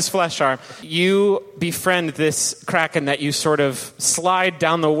than his flesh arm. You befriend this Kraken that you sort of slide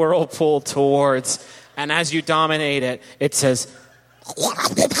down the whirlpool towards, and as you dominate it, it says...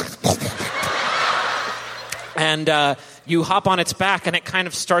 And you hop on its back, and it kind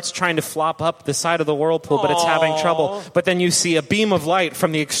of starts trying to flop up the side of the whirlpool, but it's having trouble. But then you see a beam of light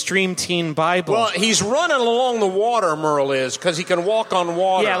from the Extreme Teen Bible. Well, he's running along the water, Merle is, because he can walk on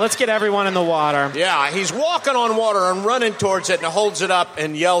water. Yeah, let's get everyone in the water. Yeah, he's walking on water and running towards it and holds it up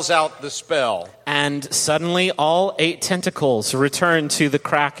and yells out the spell. And suddenly all 8 tentacles return to the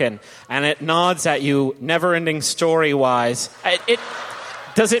Kraken, and it nods at you, never-ending story-wise.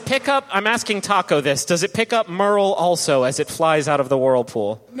 Does it pick up, I'm asking Taco this, does it pick up Merle also as it flies out of the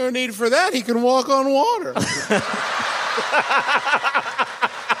whirlpool? No need for that. He can walk on water.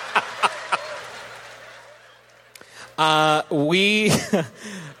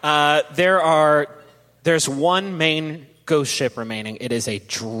 There's one main ghost ship remaining. It is a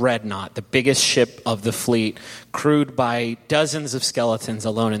dreadnought, the biggest ship of the fleet, crewed by dozens of skeletons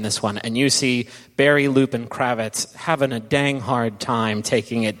alone in this one. And you see Barry, Loop, and Kravitz having a dang hard time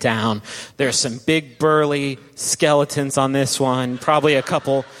taking it down. There's some big burly skeletons on this one, probably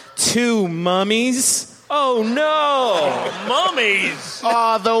 2 mummies. Oh no! Mummies!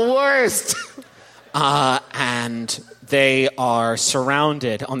 Oh, the worst. And they are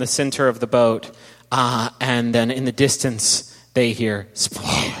surrounded on the center of the boat. And then in the distance, they hear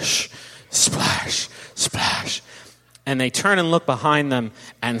splash, splash, splash. And they turn and look behind them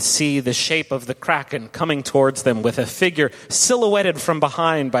and see the shape of the Kraken coming towards them with a figure silhouetted from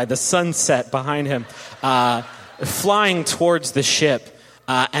behind by the sunset behind him, flying towards the ship.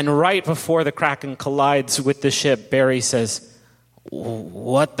 And right before the Kraken collides with the ship, Barry says,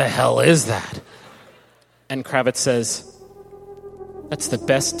 "What the hell is that?" And Kravitz says, "That's the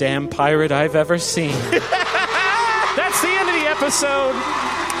best damn pirate I've ever seen." That's the end of the episode.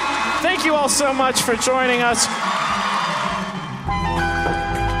 Thank you all so much for joining us.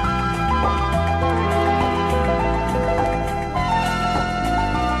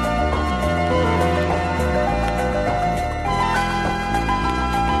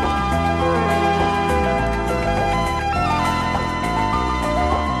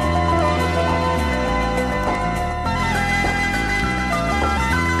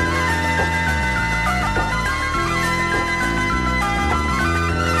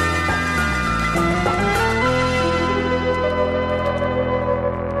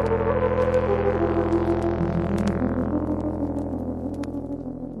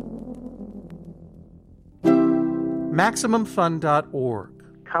 MaximumFun.org.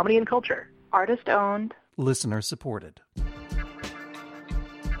 Comedy and culture. Artist owned. Listener supported.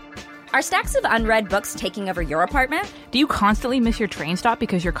 Are stacks of unread books taking over your apartment? Do you constantly miss your train stop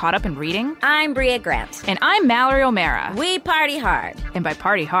because you're caught up in reading? I'm Bria Grant. And I'm Mallory O'Mara. We party hard. And by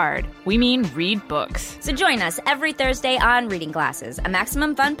party hard, we mean read books. So join us every Thursday on Reading Glasses, a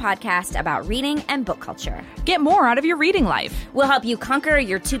Maximum Fun podcast about reading and book culture. Get more out of your reading life. We'll help you conquer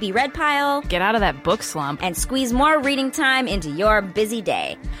your to-be-read pile, get out of that book slump, and squeeze more reading time into your busy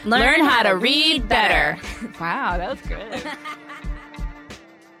day. Learn how to read better. Wow, that was good.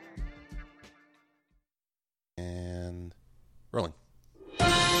 And rolling.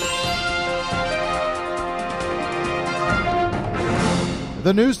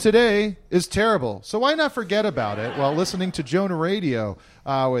 The news today is terrible, so why not forget about it while listening to Jonah Radio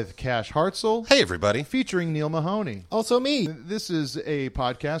with Cash Hartzell. Hey, everybody. Featuring Neil Mahoney. Also me. This is a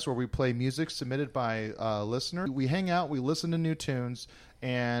podcast where we play music submitted by listeners. We hang out, we listen to new tunes,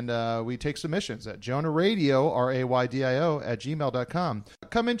 and we take submissions at jonahradio, RAYDIO, @gmail.com.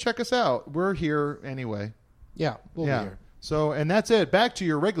 Come and check us out. We're here anyway. Yeah, we'll be here. So, and that's it. Back to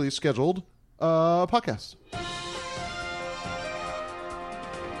your regularly scheduled podcast.